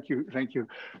 thank you, thank you.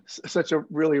 Such a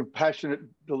really passionate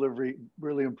delivery,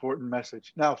 really important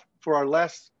message. Now, for our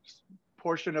last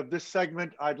portion of this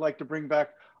segment, I'd like to bring back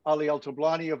Ali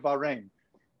Al-Toblani of Bahrain.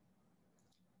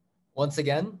 Once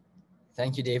again,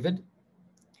 thank you, David.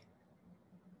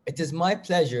 It is my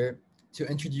pleasure to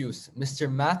introduce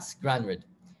Mr. Mats Granryd.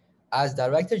 As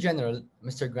Director General,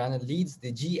 Mr. Granryd leads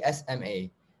the GSMA.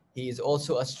 He is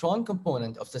also a strong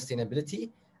component of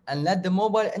sustainability and led the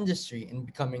mobile industry in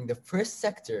becoming the first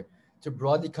sector to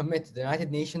broadly commit to the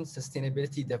United Nations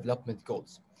Sustainability Development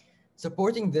Goals.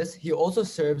 Supporting this, he also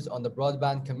serves on the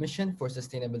Broadband Commission for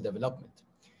Sustainable Development.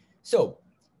 So,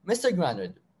 Mr.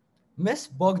 Granryd, Ms.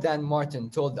 Bogdan-Martin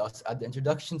told us at the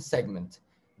introduction segment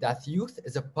that youth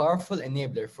is a powerful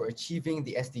enabler for achieving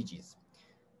the SDGs.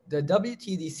 The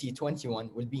WTDC 21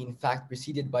 will be in fact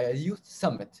preceded by a youth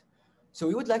summit. So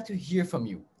we would like to hear from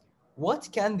you. What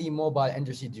can the mobile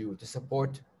industry do to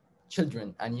support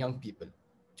children and young people,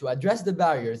 to address the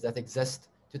barriers that exist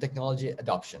to technology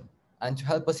adoption, and to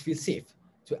help us feel safe,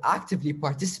 to actively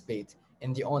participate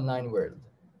in the online world?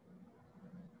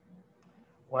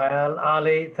 Well,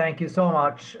 Ali, thank you so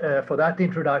much for that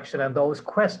introduction and those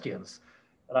questions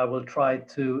that I will try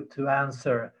to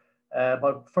answer.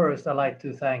 But first, I'd like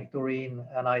to thank Doreen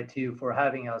and ITU for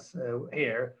having us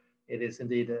here. It is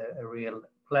indeed a real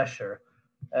pleasure.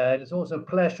 It's also a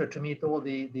pleasure to meet all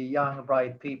the young,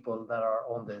 bright people that are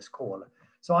on this call.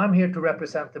 So I'm here to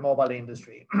represent the mobile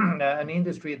industry, an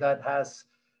industry that has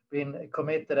been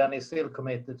committed and is still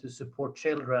committed to support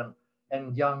children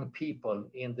and young people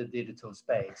in the digital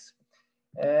space.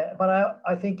 But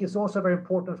I think it's also very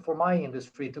important for my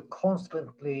industry to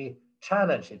constantly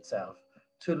challenge itself,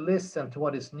 to listen to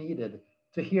what is needed,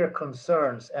 to hear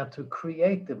concerns, and to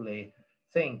creatively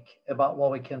think about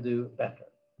what we can do better.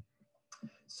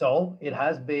 So it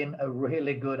has been a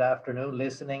really good afternoon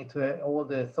listening to all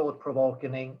the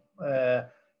thought-provoking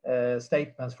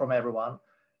statements from everyone,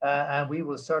 and we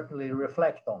will certainly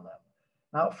reflect on them.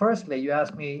 Now, firstly, you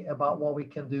asked me about what we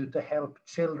can do to help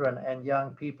children and young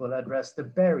people address the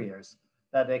barriers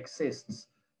that exists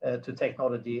to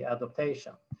technology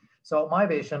adaptation. So my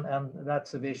vision, and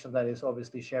that's a vision that is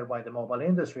obviously shared by the mobile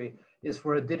industry, is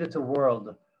for a digital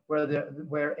world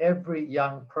where every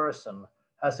young person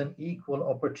has an equal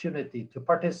opportunity to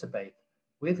participate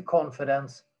with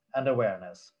confidence and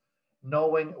awareness,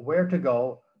 knowing where to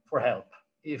go for help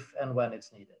if and when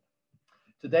it's needed.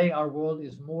 Today, our world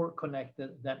is more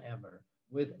connected than ever,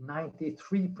 with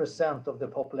 93% of the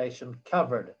population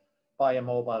covered by a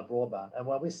mobile broadband. And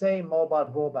when we say mobile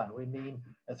broadband, we mean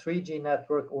a 3G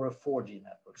network or a 4G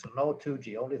network. So no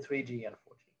 2G, only 3G and 4G.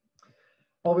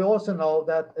 But we also know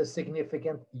that a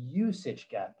significant usage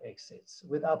gap exists,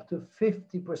 with up to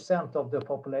 50% of the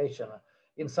population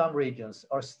in some regions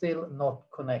are still not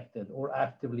connected or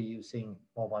actively using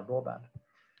mobile broadband.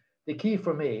 The key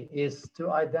for me is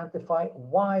to identify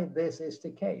why this is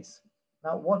the case.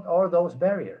 Now, what are those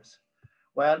barriers?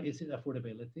 Well, is it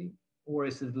affordability, or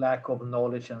is it lack of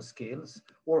knowledge and skills,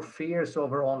 or fears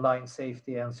over online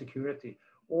safety and security,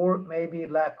 or maybe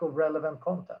lack of relevant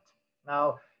content?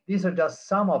 Now, these are just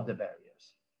some of the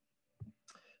barriers.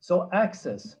 So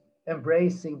access,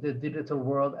 embracing the digital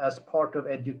world as part of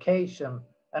education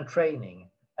and training,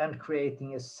 and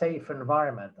creating a safe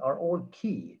environment are all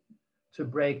key to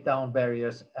break down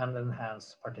barriers and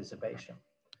enhance participation.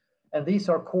 And these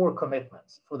are core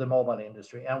commitments for the mobile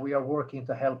industry, and we are working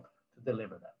to help to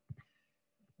deliver them.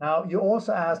 Now, you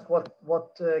also asked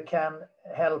what can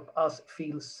help us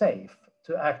feel safe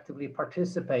to actively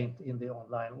participate in the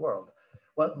online world.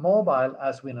 Well, mobile,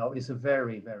 as we know, is a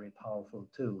very, very powerful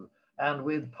tool, And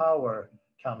with power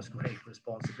comes great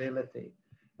responsibility.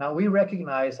 Now, we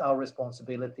recognize our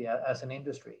responsibility as an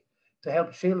industry to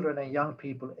help children and young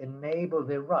people enable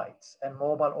their rights, and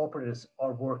mobile operators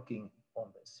are working on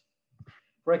this.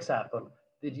 For example,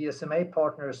 the GSMA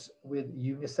partners with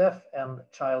UNICEF and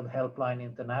Child Helpline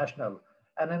International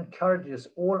and encourages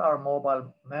all our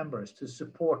mobile members to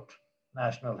support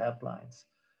national helplines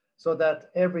so that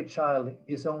every child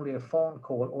is only a phone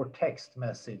call or text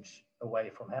message away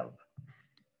from help.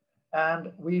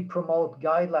 And we promote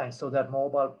guidelines so that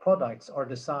mobile products are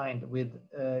designed with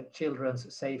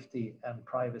children's safety and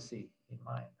privacy in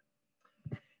mind.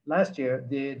 Last year,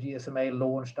 the GSMA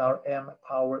launched our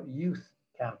Empower Youth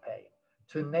campaign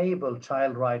to enable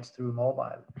child rights through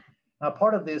mobile. Now,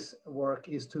 part of this work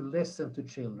is to listen to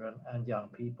children and young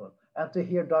people and to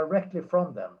hear directly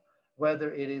from them,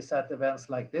 whether it is at events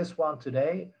like this one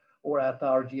today, or at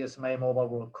our GSMA Mobile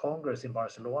World Congress in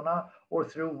Barcelona, or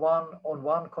through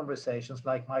one-on-one conversations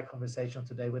like my conversation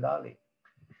today with Ali.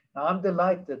 Now, I'm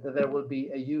delighted that there will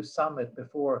be a youth summit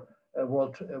before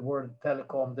World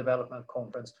Telecom Development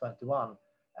Conference 21,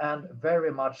 and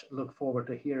very much look forward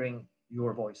to hearing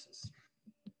your voices.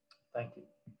 Thank you.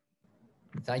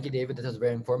 Thank you, David. That was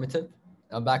very informative.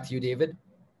 Now back to you, David.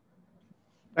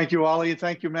 Thank you, Ali.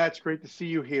 Thank you, Matt. It's great to see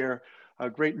you here.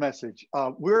 Great message.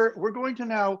 We're going to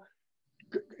now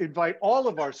invite all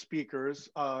of our speakers,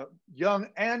 young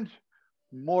and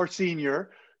more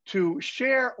senior, to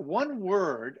share one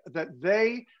word that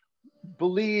they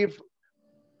believe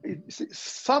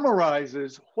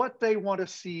summarizes what they want to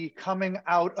see coming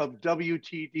out of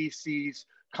WTDC's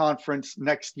conference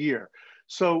next year.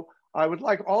 So I would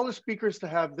like all the speakers to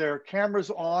have their cameras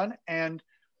on, and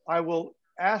I will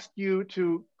ask you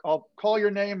to, I'll call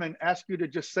your name and ask you to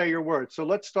just say your words. So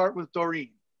let's start with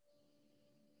Doreen.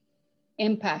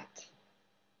 Impact.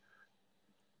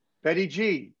 Betty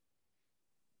G.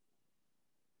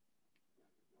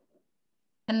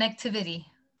 Connectivity.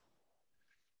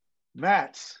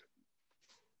 Mats.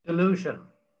 Illusion.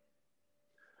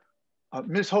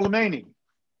 Ms. Holamani.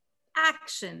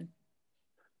 Action.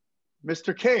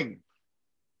 Mr. King.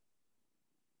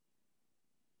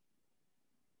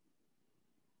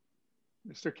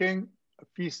 Mr. King, if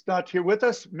he's not here with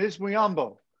us, Ms.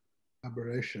 Muyambo.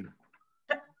 Collaboration.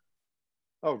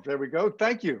 Oh, there we go.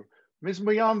 Thank you. Ms.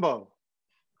 Muyambo.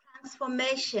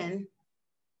 Transformation.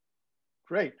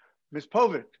 Great. Ms.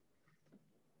 Povit.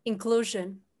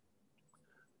 Inclusion.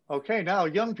 Okay, now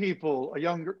young people,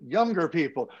 younger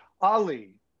people.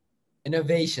 Ali.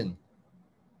 Innovation.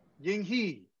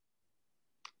 Yinghe.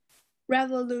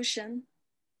 Revolution.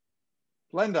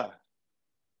 Glenda.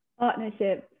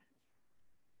 Partnership.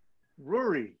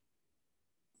 Ruri.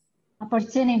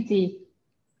 Opportunity.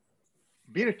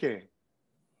 Birke.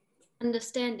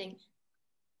 Understanding.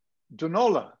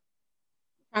 Dunola.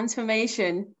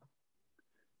 Transformation.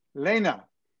 Lena.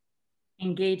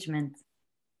 Engagement.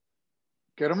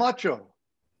 Guermazi.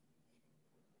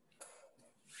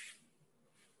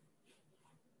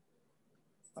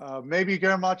 Maybe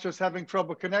Guermazi's having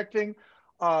trouble connecting.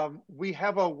 We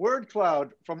have a word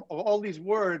cloud from all these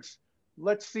words.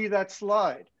 Let's see that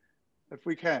slide, if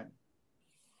we can.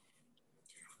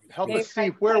 Help us see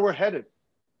where we're headed.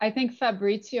 I think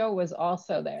Fabrizio was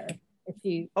also there. If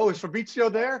he... Oh, is Fabrizio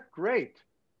there? Great.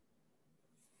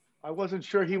 I wasn't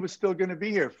sure he was still going to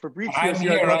be here. Fabrizio,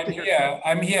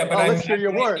 I'm here, but I'm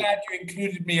very glad you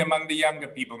included me among the younger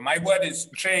people. My word is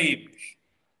change.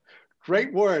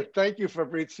 Great word. Thank you,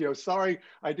 Fabrizio. Sorry,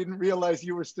 I didn't realize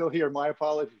you were still here. My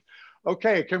apologies.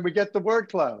 Okay, can we get the word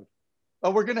cloud?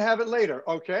 Oh, we're going to have it later.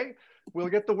 Okay, we'll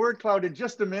get the word cloud in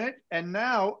just a minute. And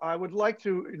now I would like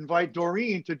to invite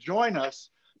Doreen to join us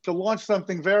to launch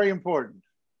something very important.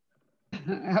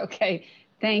 Okay.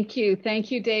 Thank you. Thank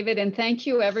you, David. And thank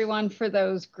you everyone for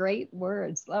those great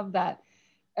words. Love that.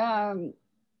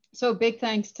 So big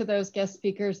thanks to those guest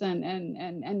speakers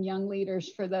and young leaders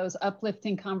for those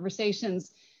uplifting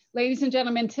conversations. Ladies and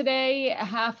gentlemen, today,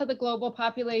 half of the global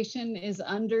population is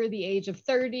under the age of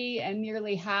 30, and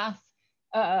nearly half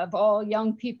of all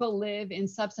young people live in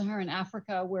sub-Saharan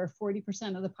Africa, where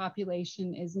 40% of the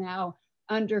population is now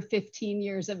under 15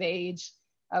 years of age.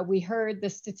 We heard the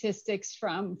statistics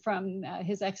from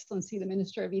His Excellency, the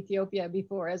Minister of Ethiopia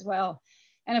before as well.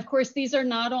 And of course, these are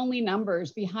not only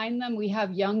numbers. Behind them, we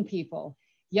have young people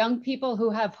who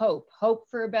have hope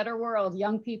for a better world,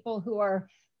 young people who are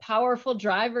powerful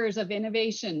drivers of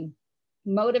innovation,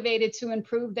 motivated to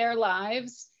improve their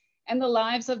lives and the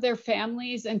lives of their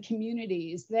families and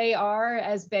communities. They are,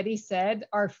 as Betty said,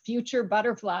 our future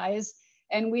butterflies,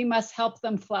 and we must help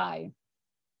them fly.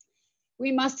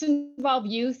 We must involve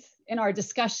youth In our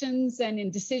discussions and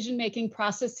in decision-making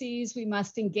processes, we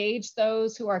must engage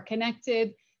those who are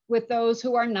connected with those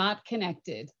who are not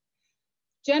connected.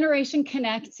 Generation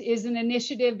Connect is an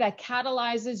initiative that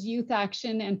catalyzes youth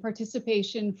action and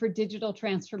participation for digital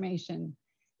transformation.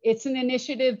 It's an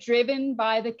initiative driven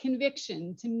by the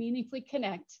conviction to meaningfully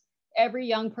connect every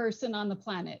young person on the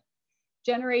planet.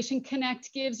 Generation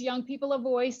Connect gives young people a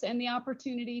voice and the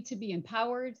opportunity to be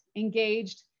empowered,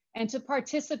 engaged, and to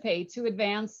participate to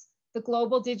advance the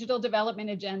global digital development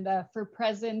agenda for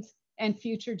present and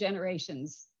future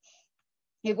generations.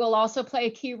 It will also play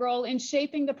a key role in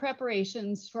shaping the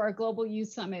preparations for our Global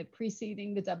Youth Summit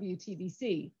preceding the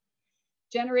WTDC.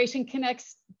 Generation Connect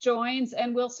joins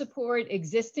and will support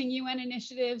existing UN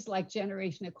initiatives like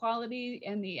Generation Equality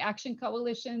and the action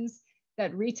coalitions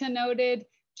that Rita noted,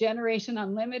 Generation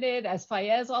Unlimited, as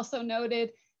Fayaz also noted,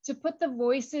 to put the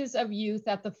voices of youth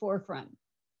at the forefront.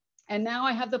 And now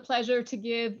I have the pleasure to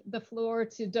give the floor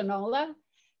to Danola,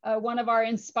 one of our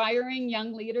inspiring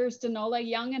young leaders. Danola,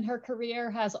 young in her career,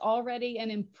 has already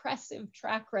an impressive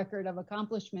track record of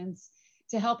accomplishments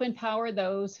to help empower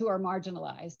those who are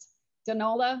marginalized.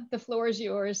 Danola, the floor is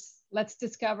yours. Let's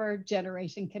discover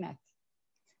Generation Connect.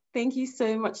 Thank you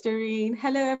so much, Doreen.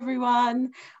 Hello,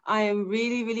 everyone. I am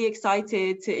really, really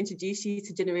excited to introduce you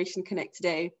to Generation Connect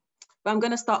today. But I'm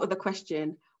going to start with a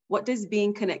question. What does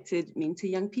being connected mean to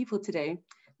young people today?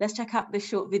 Let's check out this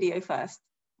short video first.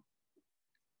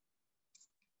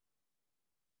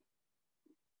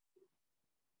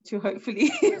 Which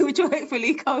will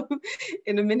hopefully come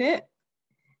in a minute.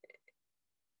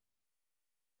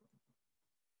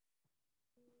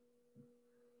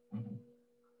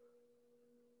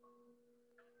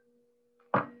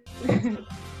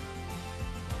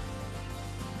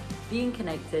 Being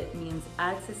connected means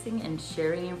accessing and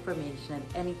sharing information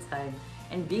at any time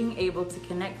and being able to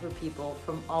connect with people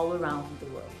from all around the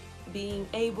world. Being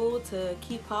able to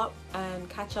keep up and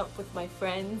catch up with my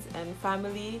friends and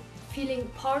family. Feeling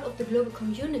part of the global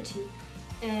community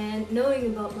and knowing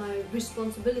about my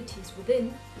responsibilities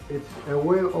within. It's a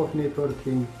way of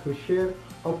networking to share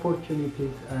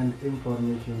opportunities and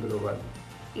information globally.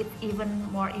 It's even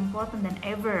more important than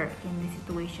ever in this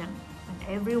situation,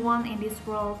 when everyone in this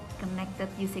world connected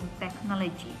using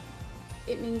technology.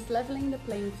 It means leveling the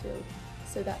playing field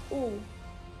so that all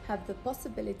have the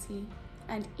possibility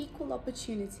and equal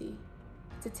opportunity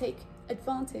to take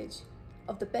advantage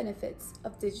of the benefits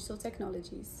of digital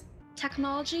technologies.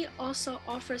 Technology also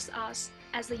offers us,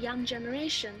 as the young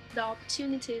generation, the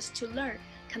opportunities to learn,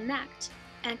 connect,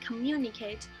 and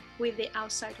communicate with the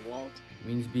outside world. It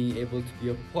means being able to be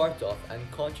a part of and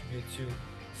contribute to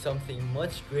something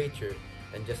much greater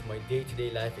than just my day-to-day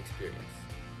life experience.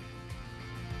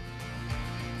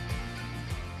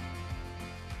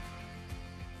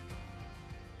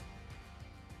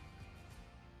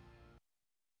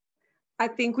 I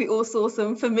think we all saw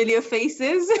some familiar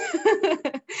faces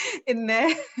in there.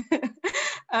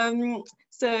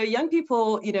 So young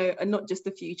people, are not just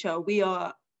the future. We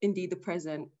are indeed the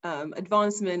present.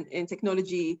 Advancement in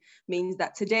technology means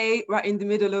that today, right in the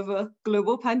middle of a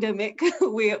global pandemic,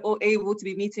 we're all able to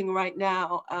be meeting right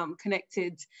now,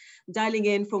 connected, dialing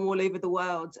in from all over the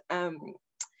world.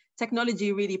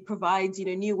 Technology really provides,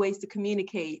 new ways to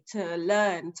communicate, to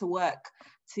learn, to work,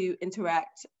 to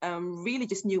interact, really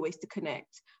just new ways to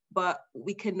connect. But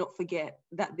we cannot forget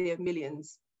that there are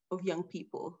millions of young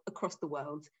people across the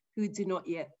world who do not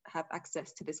yet have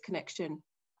access to this connection.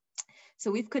 So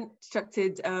we've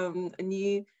constructed a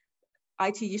new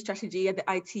ITU strategy at the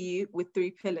ITU with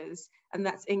 3 pillars, and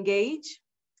that's engage,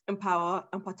 empower,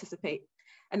 and participate.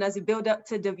 And as we build up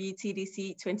to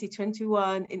WTDC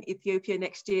 2021 in Ethiopia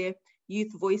next year,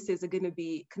 youth voices are going to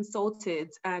be consulted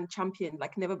and championed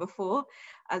like never before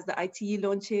as the ITU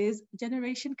launches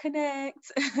Generation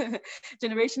Connect.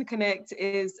 Generation Connect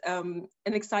is an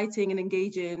exciting and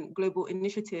engaging global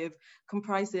initiative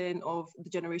comprising of the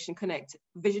Generation Connect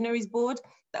Visionaries Board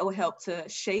that will help to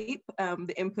shape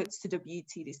the inputs to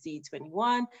WTDC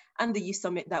 21 and the Youth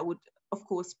Summit that would, of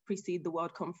course, precede the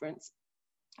World Conference.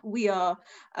 We are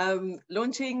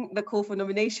launching the call for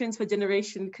nominations for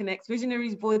Generation Connect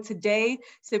Visionaries Board today.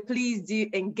 So please do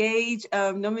engage,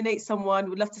 nominate someone.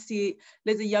 We'd love to see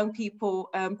loads of young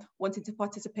people wanting to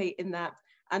participate in that.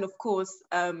 And of course,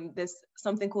 there's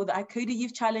something called the ICODI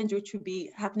Youth Challenge, which will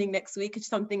be happening next week. It's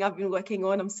something I've been working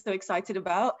on. I'm so excited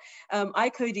about.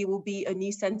 ICODI will be a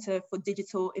new center for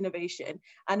digital innovation.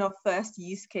 And our first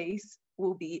use case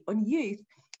will be on youth.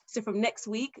 So from next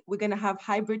week, we're going to have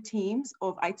hybrid teams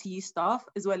of ITU staff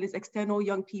as well as external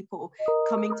young people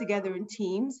coming together in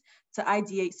teams to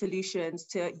ideate solutions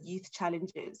to youth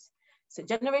challenges. So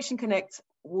Generation Connect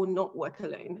will not work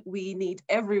alone. We need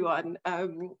everyone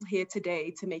here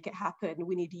today to make it happen.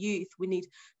 We need youth, we need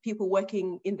people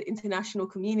working in the international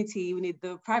community, we need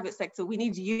the private sector, we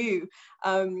need you.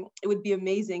 It would be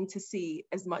amazing to see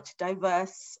as much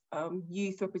diverse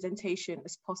youth representation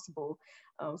as possible.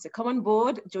 So come on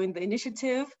board, join the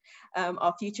initiative.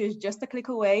 Our future is just a click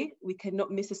away. We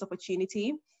cannot miss this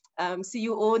opportunity. See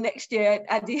you all next year at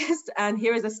Addis. And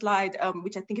here is a slide,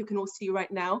 which I think you can all see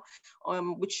right now,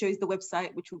 which shows the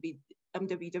website, which will be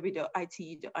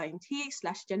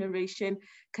www.itu.int/Generation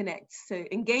Connect. So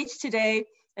engage today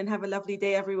and have a lovely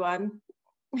day, everyone.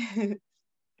 Thank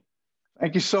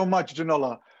you so much,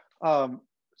 Janola. The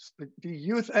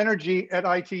youth energy at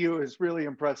ITU is really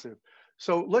impressive.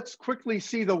 So let's quickly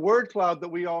see the word cloud that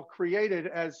we all created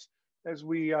as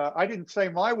we, I didn't say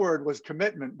my word was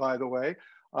commitment, by the way.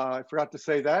 I forgot to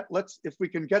say that. If we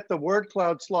can get the word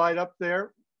cloud slide up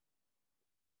there.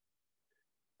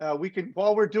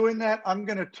 While we're doing that, I'm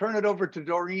gonna turn it over to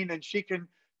Doreen and she can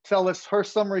tell us her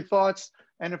summary thoughts.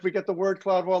 And if we get the word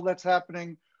cloud while that's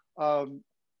happening,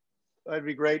 that'd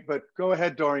be great, but go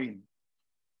ahead, Doreen.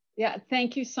 Yeah,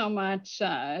 thank you so much,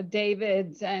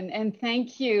 David, and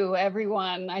thank you,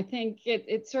 everyone. I think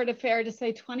it's sort of fair to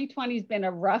say 2020 has been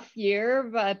a rough year,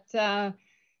 but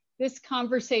this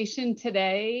conversation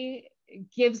today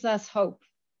gives us hope.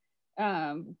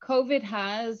 COVID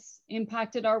has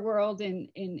impacted our world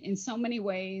in so many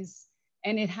ways,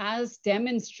 and it has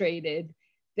demonstrated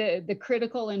the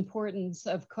critical importance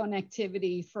of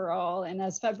connectivity for all. And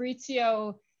as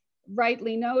Fabrizio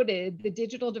rightly noted, the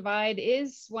digital divide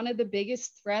is one of the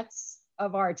biggest threats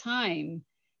of our time.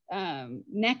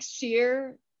 Next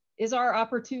year is our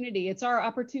opportunity. It's our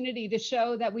opportunity to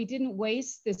show that we didn't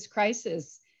waste this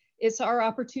crisis. It's our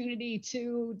opportunity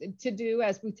to do,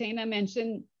 as Boutheina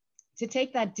mentioned, to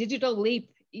take that digital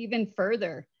leap even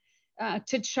further,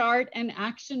 to chart an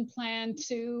action plan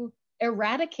to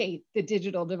eradicate the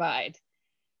digital divide.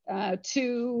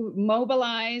 To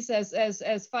mobilize, as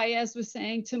Fayaz was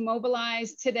saying, to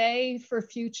mobilize today for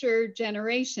future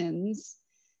generations.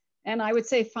 And I would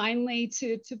say finally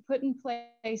to put in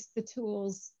place the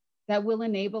tools that will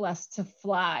enable us to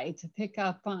fly, to pick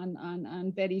up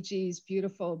on Betty G's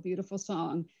beautiful, beautiful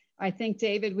song. I think,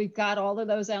 David, we've got all of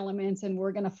those elements and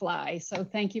we're gonna fly. So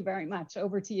thank you very much,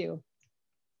 over to you.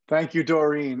 Thank you,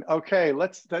 Doreen. Okay,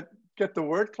 let's get the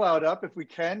word cloud up if we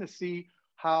can to see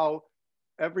how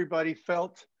everybody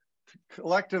felt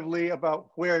collectively about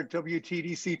where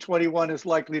WTDC 21 is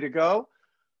likely to go.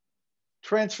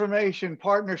 Transformation,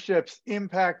 partnerships,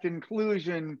 impact,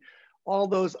 inclusion, all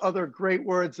those other great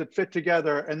words that fit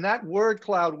together. And that word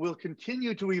cloud will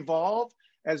continue to evolve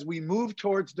as we move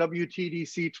towards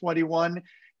WTDC 21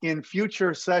 in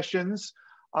future sessions.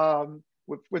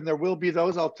 When there will be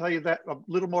those, I'll tell you that a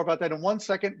little more about that in 1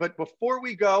 second. But before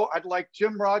we go, I'd like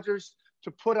Jim Rogers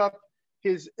to put up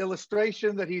his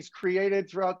illustration that he's created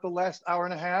throughout the last hour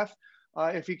and a half,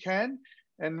 if he can,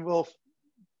 and we'll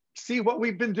see what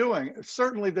we've been doing.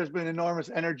 Certainly there's been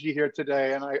enormous energy here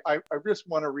today, and I just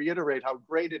want to reiterate how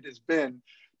great it has been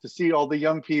to see all the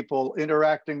young people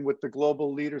interacting with the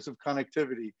global leaders of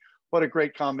connectivity. What a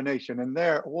great combination. And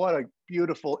there, what a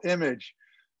beautiful image.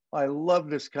 I love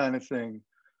this kind of thing.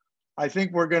 I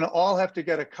think we're gonna all have to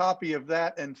get a copy of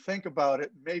that and think about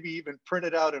it, maybe even print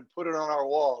it out and put it on our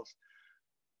walls.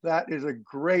 That is a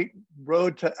great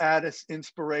road to Addis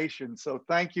inspiration. So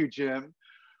thank you, Jim.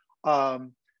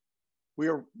 We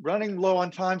are running low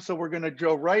on time, so we're gonna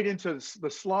go right into the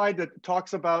slide that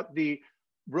talks about the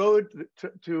road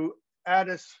to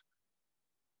Addis.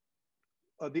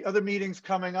 The other meetings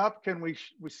coming up, can we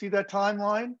see that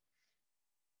timeline?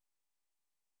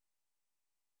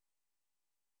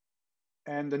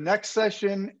 And the next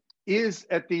session is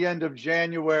at the end of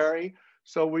January.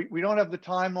 So we don't have the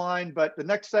timeline, but the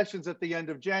next session's at the end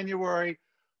of January.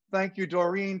 Thank you,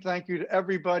 Doreen. Thank you to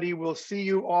everybody. We'll see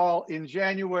you all in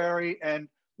January, and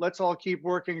let's all keep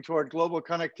working toward global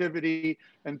connectivity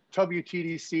and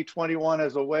WTDC 21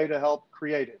 as a way to help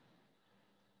create it.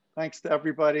 Thanks to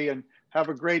everybody, and have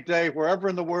a great day wherever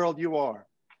in the world you are.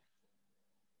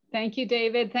 Thank you,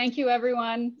 David. Thank you,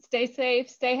 everyone. Stay safe,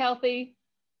 stay healthy.